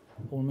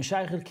 or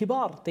mashayikh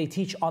al-kibar, they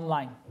teach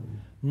online.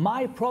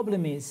 My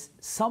problem is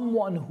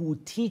someone who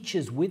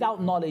teaches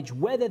without knowledge,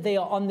 whether they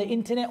are on the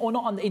internet or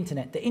not on the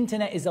internet. The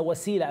internet is a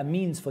wasila, a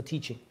means for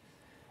teaching.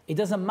 It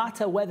doesn't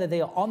matter whether they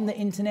are on the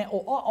internet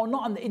or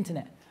not on the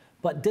internet.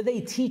 But do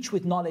they teach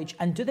with knowledge,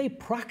 and do they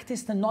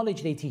practice the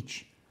knowledge they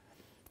teach?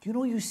 You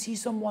know, you see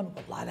someone,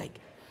 like,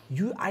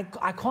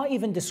 I can't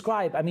even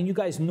describe, I mean, you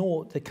guys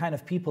know the kind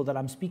of people that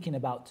I'm speaking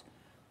about,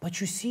 but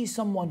you see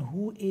someone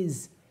who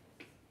is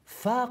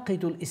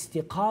فاقد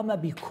الاستقامة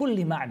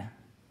بكل معنى.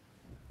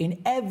 In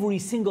every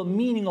single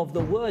meaning of the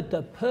word,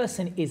 the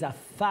person is a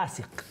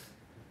fasiq.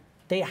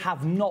 They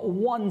have not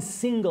one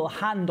single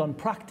hand on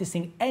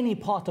practicing any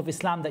part of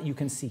Islam that you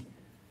can see.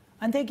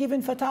 And they're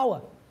given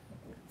fatwa.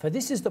 For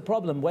this is the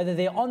problem, whether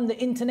they're on the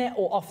internet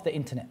or off the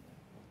internet.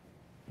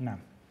 نعم.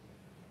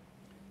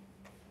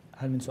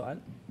 هل من سؤال؟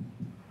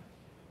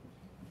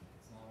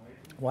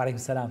 وعليكم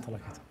السلام ورحمة الله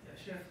وبركاته.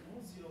 Sheikh,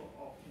 what's your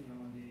opinion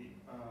on the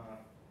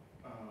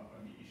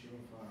issue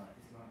of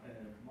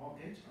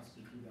mortgage as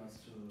regards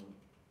to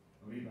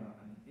riba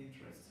and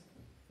interest?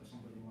 So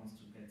somebody wants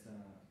to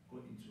go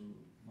into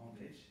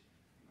mortgage,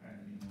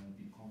 and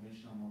the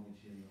conventional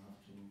mortgage here you have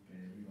to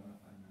pay riba,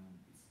 and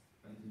it's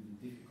a little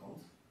bit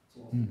difficult.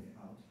 So what's the way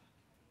out?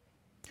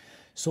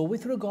 So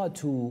with regard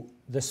to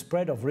the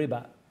spread of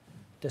riba,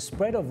 the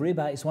spread of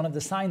riba is one of the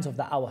signs of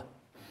the hour.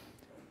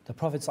 The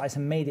Prophet ﷺ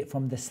made it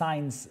from the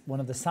signs, one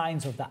of the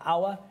signs of the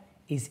hour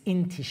is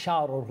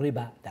intishar or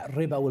riba, that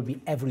riba will be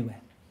everywhere.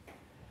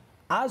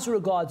 As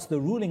regards the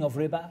ruling of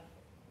riba,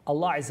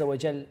 Allah Azza wa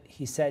Jal,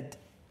 He said,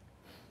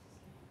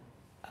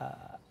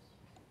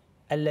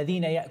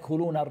 الذين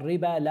يأكلون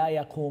الربا لا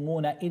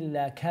يقومون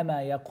إلا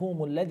كما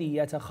يقوم الذي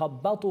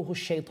يتخبطه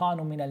الشيطان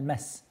من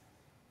المس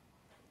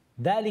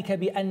ذلك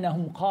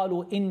بأنهم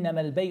قالوا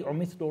إنما البيع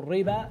مثل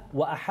الربا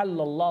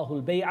وأحل الله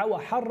البيع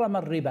وحرم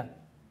الربا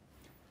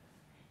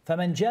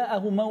فمن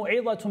جاءه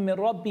موعظة من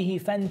ربه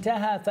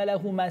فانتهى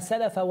فله ما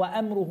سلف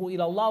وأمره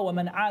إلى الله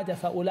ومن عاد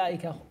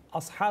فأولئك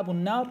أصحاب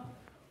النار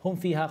هم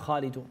فيها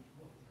خالدون.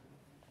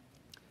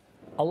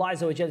 Allah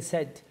Azza wa Jal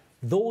said,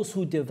 those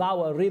who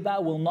devour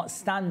riba will not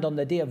stand on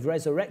the day of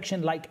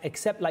resurrection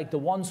except like the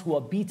ones who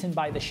are beaten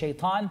by the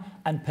shaitan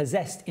and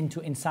possessed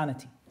into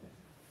insanity.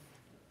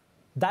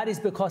 That is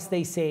because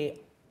they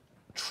say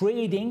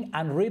trading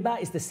and riba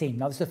is the same.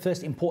 Now this is the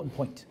first important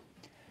point.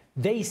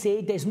 They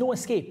say there's no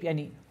escape.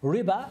 Yani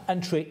riba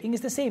and trading is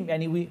the same.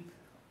 Yani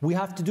we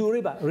have to do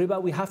riba,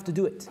 we have to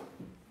do it.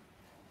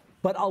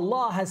 But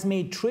Allah has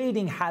made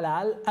trading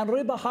halal and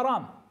riba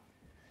haram.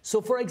 So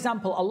for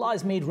example, Allah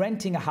has made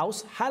renting a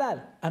house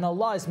halal, and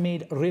Allah has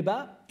made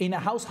riba in a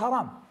house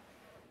haram.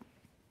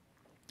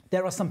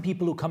 There are some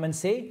people who come and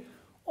say,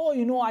 oh,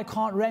 you know, I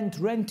can't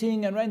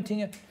renting.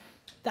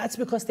 That's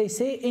because they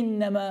say,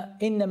 إِنَّمَا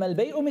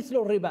الْبَيْءُ مِثْلُ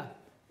الرِّبَى.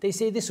 They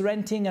say this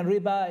renting and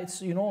riba,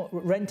 it's, you know,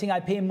 renting I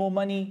pay more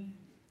money.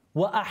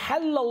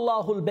 وَأَحَلَّ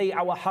اللَّهُ الْبَيْعَ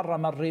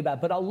وَحَرَّمَ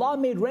الرِّبَى. But Allah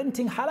made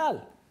renting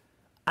halal.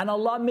 And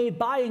Allah made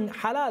buying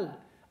halal.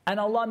 And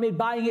Allah made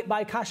buying it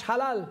by cash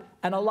halal.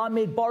 And Allah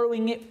made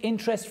borrowing it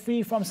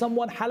interest-free from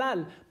someone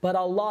halal. But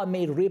Allah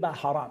made riba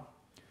haram.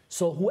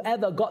 So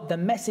whoever got the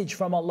message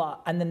from Allah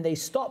and then they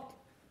stopped,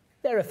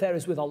 their affair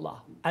is with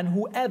Allah. And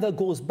whoever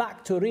goes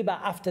back to riba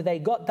after they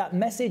got that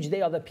message,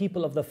 they are the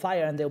people of the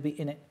fire and they'll be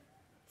in it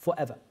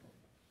forever.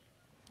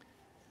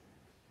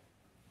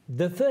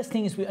 The first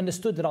thing is we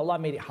understood that Allah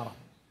made it haram.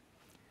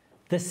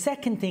 The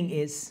second thing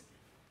is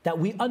that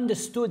we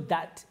understood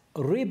that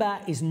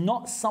riba is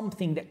not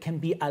something that can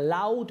be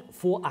allowed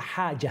for a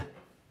haja.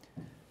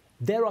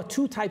 There are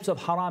two types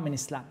of haram in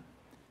Islam.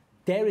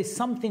 There is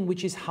something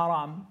which is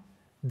haram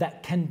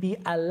that can be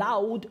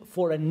allowed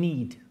for a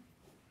need.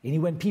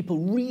 When people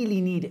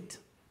really need it.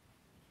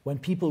 When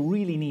people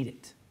really need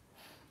it.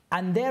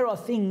 And there are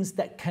things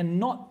that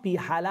cannot be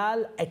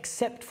halal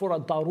except for a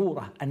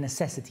darura, a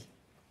necessity.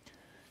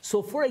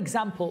 So for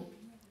example,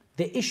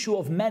 the issue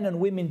of men and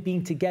women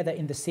being together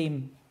in the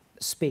same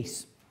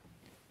space.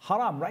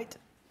 Haram, right?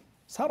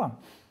 It's haram.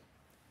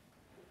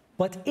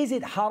 But is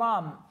it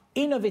haram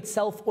in of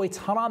itself, or it's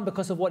haram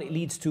because of what it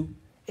leads to?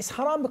 It's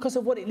haram because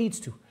of what it leads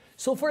to.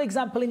 So for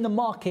example, in the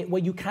market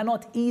where you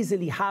cannot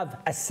easily have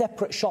a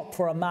separate shop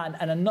for a man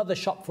and another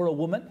shop for a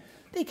woman,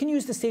 they can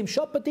use the same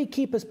shop, but they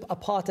keep us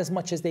apart as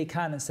much as they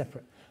can and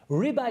separate.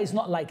 Riba is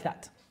not like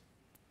that.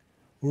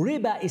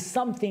 Riba is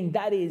something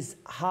that is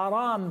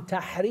haram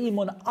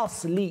tahrimun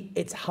asli.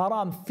 It's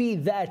haram fi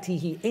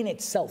dhatihi, in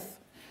itself.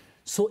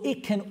 So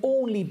it can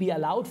only be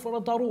allowed for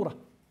a darura,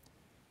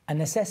 a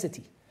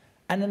necessity.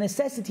 And a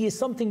necessity is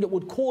something that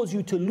would cause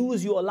you to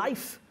lose your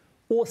life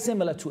or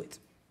similar to it.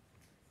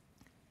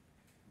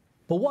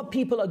 But what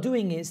people are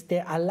doing is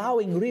they're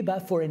allowing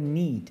riba for a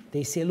need.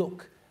 They say,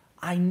 look,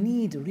 I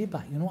need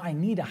riba. You know, I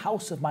need a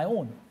house of my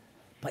own.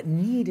 But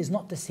need is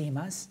not the same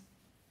as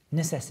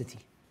necessity.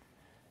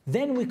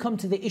 Then we come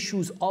to the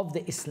issues of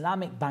the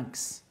Islamic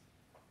banks.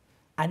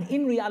 And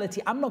in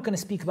reality, I'm not going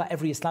to speak about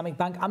every Islamic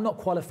bank. I'm not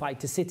qualified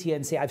to sit here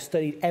and say I've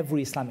studied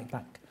every Islamic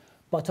bank.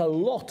 But a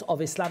lot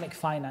of Islamic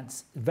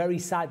finance, very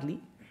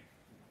sadly,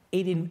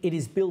 it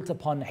is built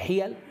upon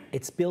hiyal,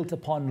 it's built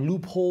upon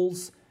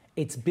loopholes,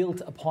 it's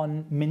built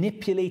upon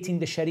manipulating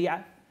the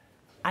Sharia,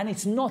 and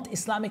it's not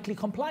Islamically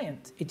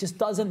compliant. It just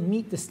doesn't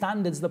meet the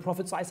standards the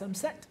Prophet ﷺ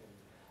set.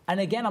 And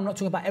again, I'm not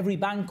talking about every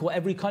bank or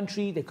every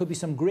country. There could be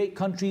some great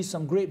countries,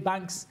 some great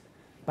banks.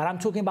 But I'm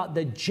talking about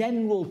the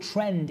general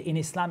trend in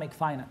Islamic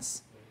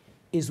finance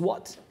is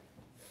what?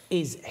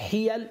 Is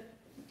hiyal,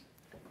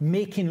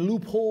 making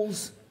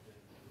loopholes,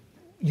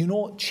 you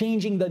know,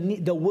 changing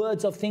the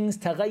words of things,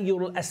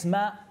 taghayyur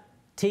al-asma,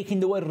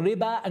 taking the word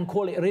riba and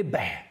call it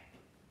ribah,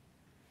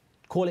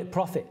 call it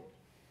profit.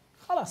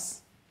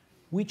 Khalas,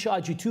 we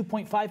charge you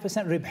 2.5%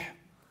 ribah,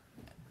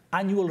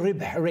 annual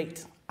ribah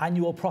rate,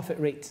 annual profit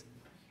rate.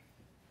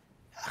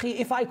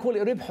 If I call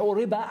it ribh or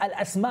riba,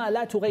 al-asma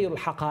la tughayyiru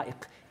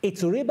al-haqa'iq.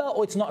 It's riba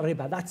or it's not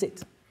riba, that's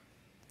it.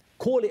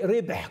 Call it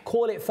ribh,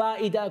 call it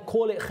fa'ida,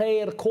 call it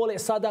khair, call it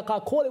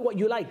sadaqah, call it what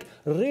you like.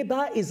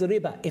 Riba is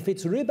riba. If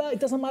it's riba, it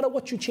doesn't matter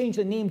what you change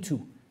the name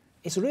to.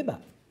 It's riba.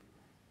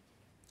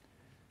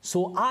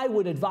 So I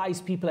would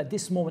advise people at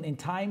this moment in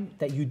time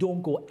that you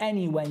don't go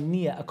anywhere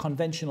near a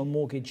conventional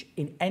mortgage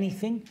in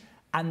anything,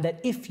 and that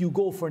if you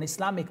go for an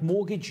Islamic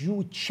mortgage,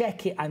 you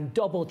check it and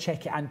double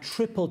check it and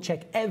triple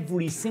check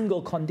every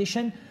single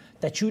condition,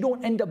 that you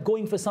don't end up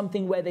going for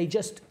something where they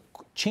just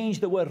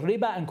change the word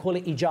riba and call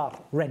it ijar,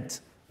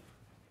 rent.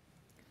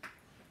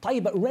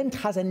 But rent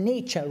has a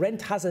nature,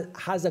 rent has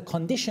a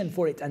condition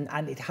for it,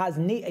 and it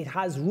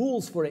has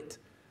rules for it.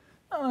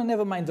 Oh,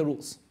 never mind the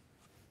rules.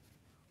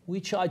 We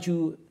charge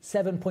you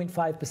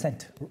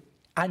 7.5%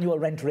 annual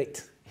rent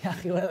rate.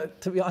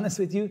 To be honest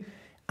with you,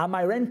 am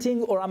I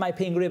renting or am I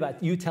paying riba?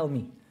 You tell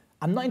me.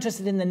 I'm not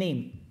interested in the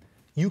name.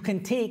 You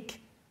can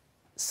take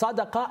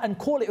sadaqah and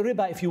call it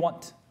riba if you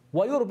want.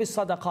 وَيُرْبِ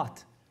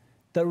الصَّدَقَاتِ.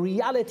 The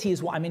reality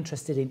is what I'm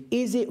interested in.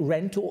 Is it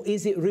rent or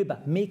is it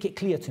riba? Make it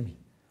clear to me.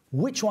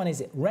 Which one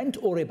is it? Rent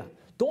or riba?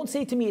 Don't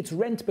say to me it's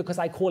rent because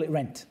I call it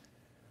rent.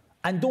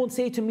 And don't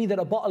say to me that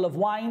a bottle of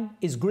wine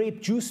is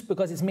grape juice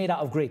because it's made out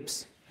of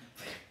grapes.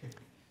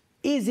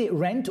 Is it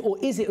rent or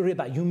is it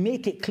riba? You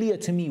make it clear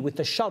to me with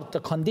the shart, the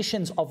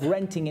conditions of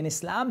renting in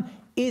Islam.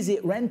 Is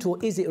it rent or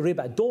is it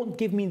riba? Don't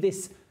give me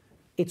this,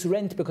 it's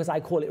rent because I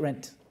call it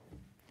rent.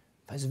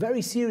 That's a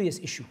very serious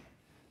issue.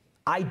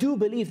 I do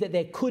believe that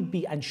there could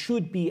be and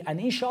should be, and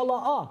inshallah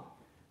are,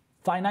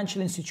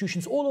 financial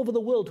institutions all over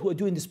the world who are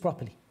doing this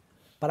properly.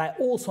 But I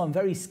also am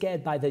very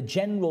scared by the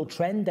general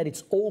trend that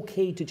it's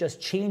okay to just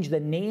change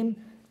the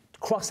name,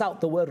 cross out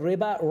the word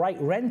riba,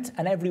 write rent,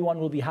 and everyone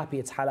will be happy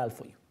it's halal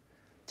for you.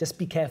 Just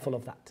be careful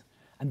of that.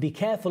 And be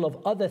careful of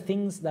other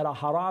things that are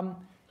haram,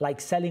 like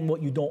selling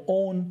what you don't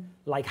own,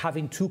 like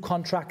having two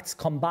contracts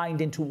combined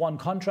into one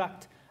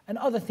contract, and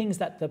other things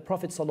that the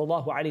Prophet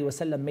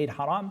ﷺ made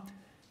haram.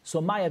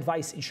 So my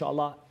advice,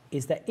 inshallah,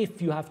 is that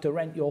if you have to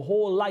rent your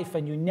whole life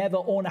and you never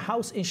own a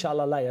house,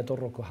 inshallah, la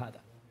yadurruku hada.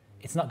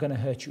 It's not going to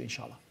hurt you,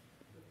 inshallah.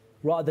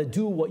 Rather,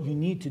 do what you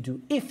need to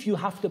do. If you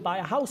have to buy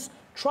a house,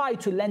 try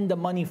to lend the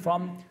money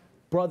from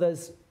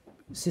brothers,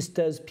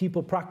 sisters,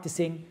 people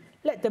practicing.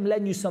 Let them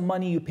lend you some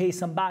money, you pay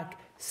some back.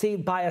 Say,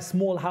 buy a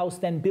small house,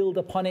 then build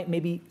upon it,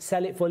 maybe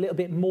sell it for a little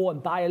bit more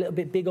and buy a little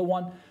bit bigger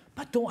one.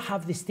 But don't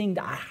have this thing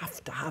that I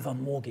have to have a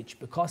mortgage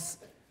because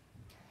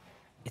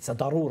it's a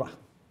darura.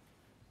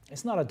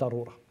 It's not a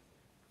darura,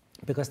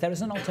 because there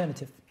is an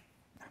alternative.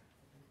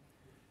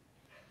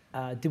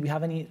 Do we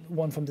have any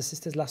one from the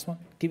sisters, last one?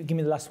 Give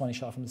me the last one,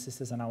 inshallah, from the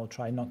sisters, and I will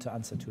try not to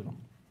answer too long.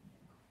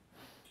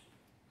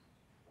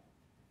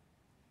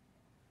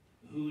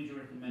 Who would you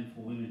recommend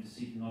for women to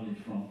seek knowledge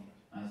from,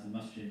 as the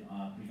masjid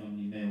are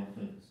predominantly male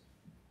focused?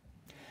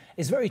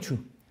 It's very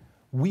true.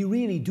 We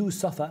really do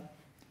suffer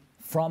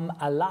from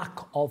a lack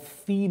of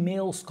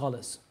female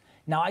scholars.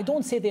 Now, I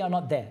don't say they are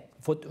not there.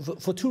 For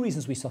two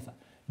reasons we suffer.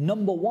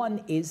 Number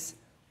one is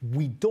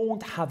we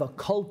don't have a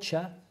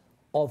culture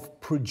of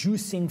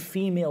producing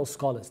female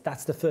scholars.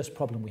 That's the first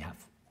problem we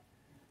have,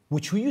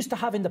 which we used to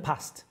have in the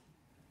past.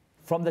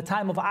 From the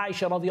time of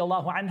Aisha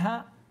radiallahu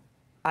anha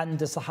and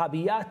the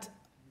Sahabiyat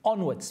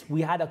onwards,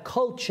 we had a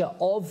culture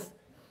of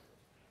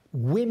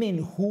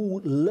women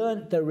who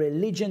learnt the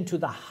religion to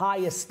the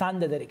highest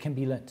standard that it can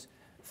be learnt.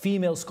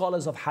 female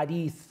scholars of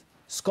hadith,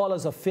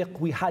 scholars of fiqh,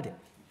 we had it.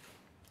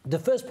 The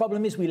first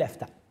problem is we left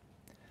that.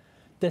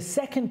 The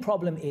second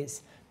problem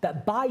is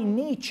that by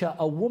nature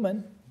a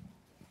woman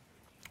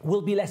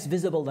will be less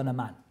visible than a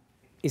man.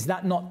 Is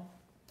that not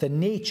the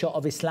nature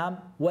of Islam?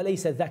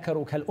 وَلَيْسَ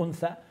الذَّكَرُ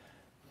كَالْأُنْثَى.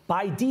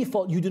 By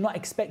default, you do not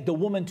expect the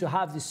woman to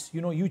have this,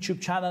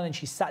 YouTube channel and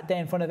she sat there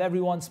in front of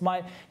everyone,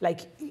 smile.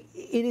 Like,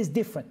 it is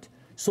different.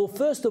 So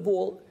first of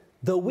all,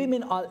 the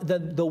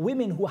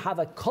women who have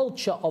a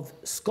culture of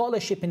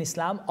scholarship in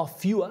Islam are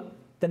fewer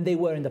than they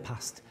were in the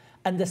past.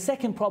 And the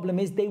second problem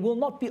is they will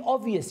not be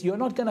obvious. You're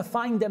not going to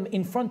find them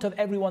in front of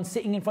everyone,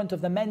 sitting in front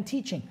of the men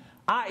teaching.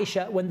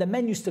 Aisha, when the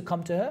men used to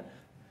come to her,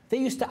 they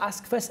used to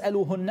ask,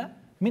 فَاسْأَلُوهُنَّ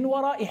مِنْ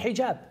وَرَاءِ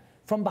حِجَابٍ,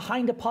 from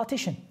behind a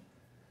partition.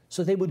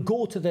 So they would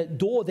go to the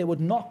door, they would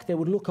knock, they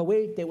would look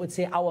away, they would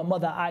say, our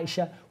mother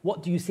Aisha,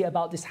 what do you say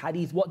about this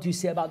hadith? What do you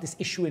say about this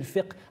issue in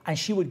fiqh? And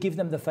she would give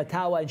them the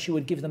fatwa and she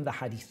would give them the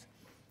hadith.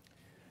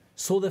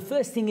 So the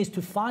first thing is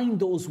to find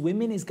those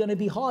women is going to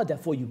be harder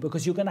for you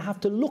because you're going to have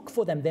to look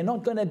for them. They're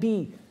not going to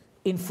be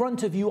in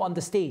front of you on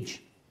the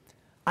stage.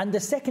 And the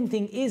second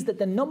thing is that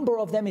the number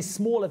of them is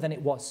smaller than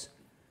it was.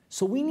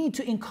 So we need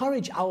to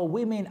encourage our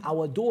women,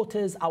 our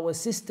daughters, our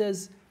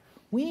sisters.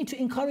 We need to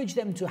encourage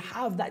them to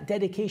have that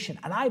dedication.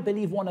 And I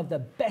believe one of the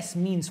best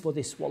means for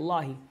this,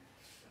 wallahi,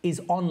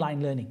 is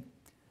online learning.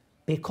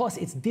 Because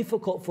it's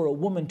difficult for a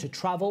woman to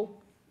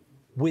travel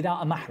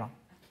without a mahram.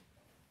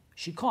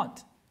 She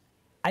can't.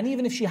 And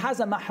even if she has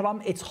a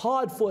mahram, it's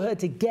hard for her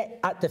to get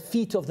at the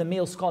feet of the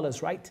male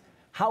scholars, right?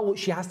 How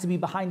she has to be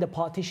behind a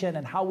partition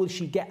and how will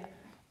she get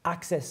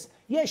access?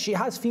 Yes, she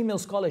has female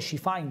scholars she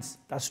finds,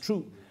 that's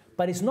true.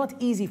 But it's not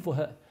easy for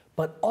her.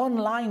 But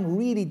online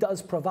really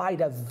does provide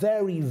a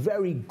very,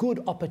 very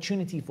good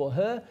opportunity for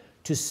her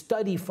to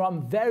study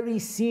from very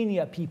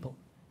senior people.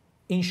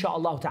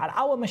 Insha'Allah ta'ala.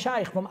 Our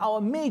mashayikh, from our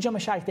major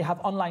mashayikh, they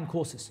have online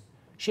courses.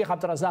 Sheikh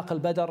Abdul Razak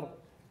al-Badr,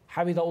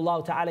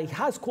 Hafidhahullah ta'ala, he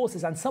has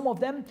courses, and some of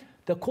them,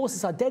 the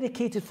courses are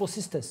dedicated for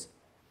sisters.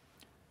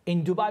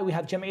 In Dubai, we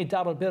have Jam'i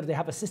Dar al-Bir, they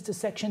have a sisters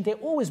section. They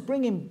always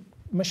bring in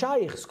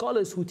mashayikh,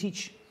 scholars who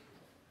teach.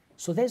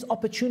 So there's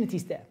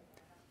opportunities there.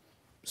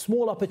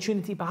 Small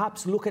opportunity,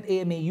 perhaps look at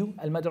AMAU,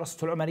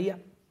 Al-Madrasatul Umariyah,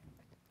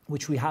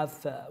 which we have,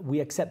 we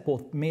accept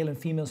both male and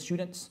female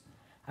students.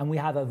 And we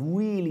have a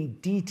really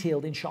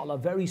detailed, inshallah,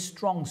 very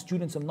strong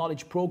Students of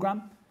Knowledge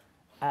program,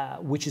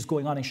 which is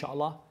going on,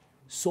 inshallah.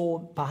 So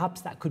perhaps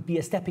that could be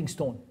a stepping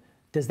stone.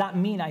 Does that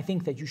mean I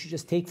think that you should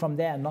just take from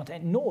there and not?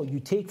 No, you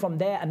take from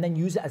there and then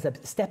use it as a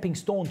stepping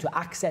stone to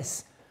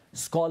access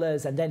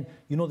scholars. And then,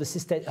 the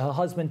sister, her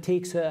husband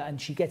takes her and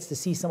she gets to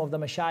see some of the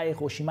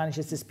mashayikh, or she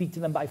manages to speak to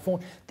them by phone.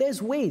 There's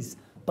ways,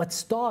 but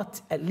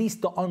start, at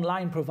least the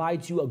online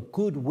provides you a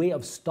good way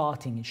of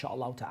starting,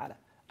 inshaAllah ta'ala,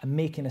 and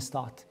making a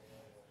start.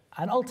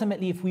 And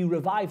ultimately, if we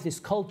revive this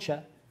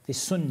culture, this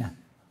sunnah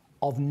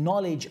of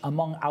knowledge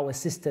among our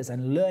sisters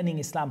and learning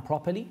Islam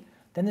properly,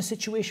 then the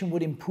situation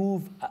would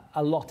improve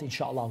a lot,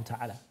 inshaAllah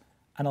ta'ala.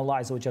 And Allah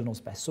Azza wa Jalla knows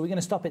best. So we're going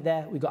to stop it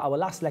there. We've got our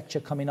last lecture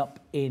coming up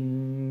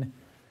in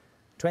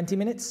 20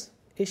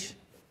 minutes-ish,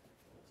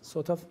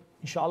 sort of,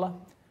 inshallah.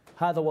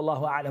 هذا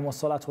والله أعلم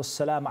والصلاة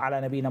والسلام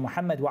على نبينا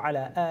محمد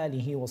وعلى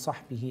آله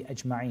وصحبه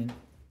أجمعين.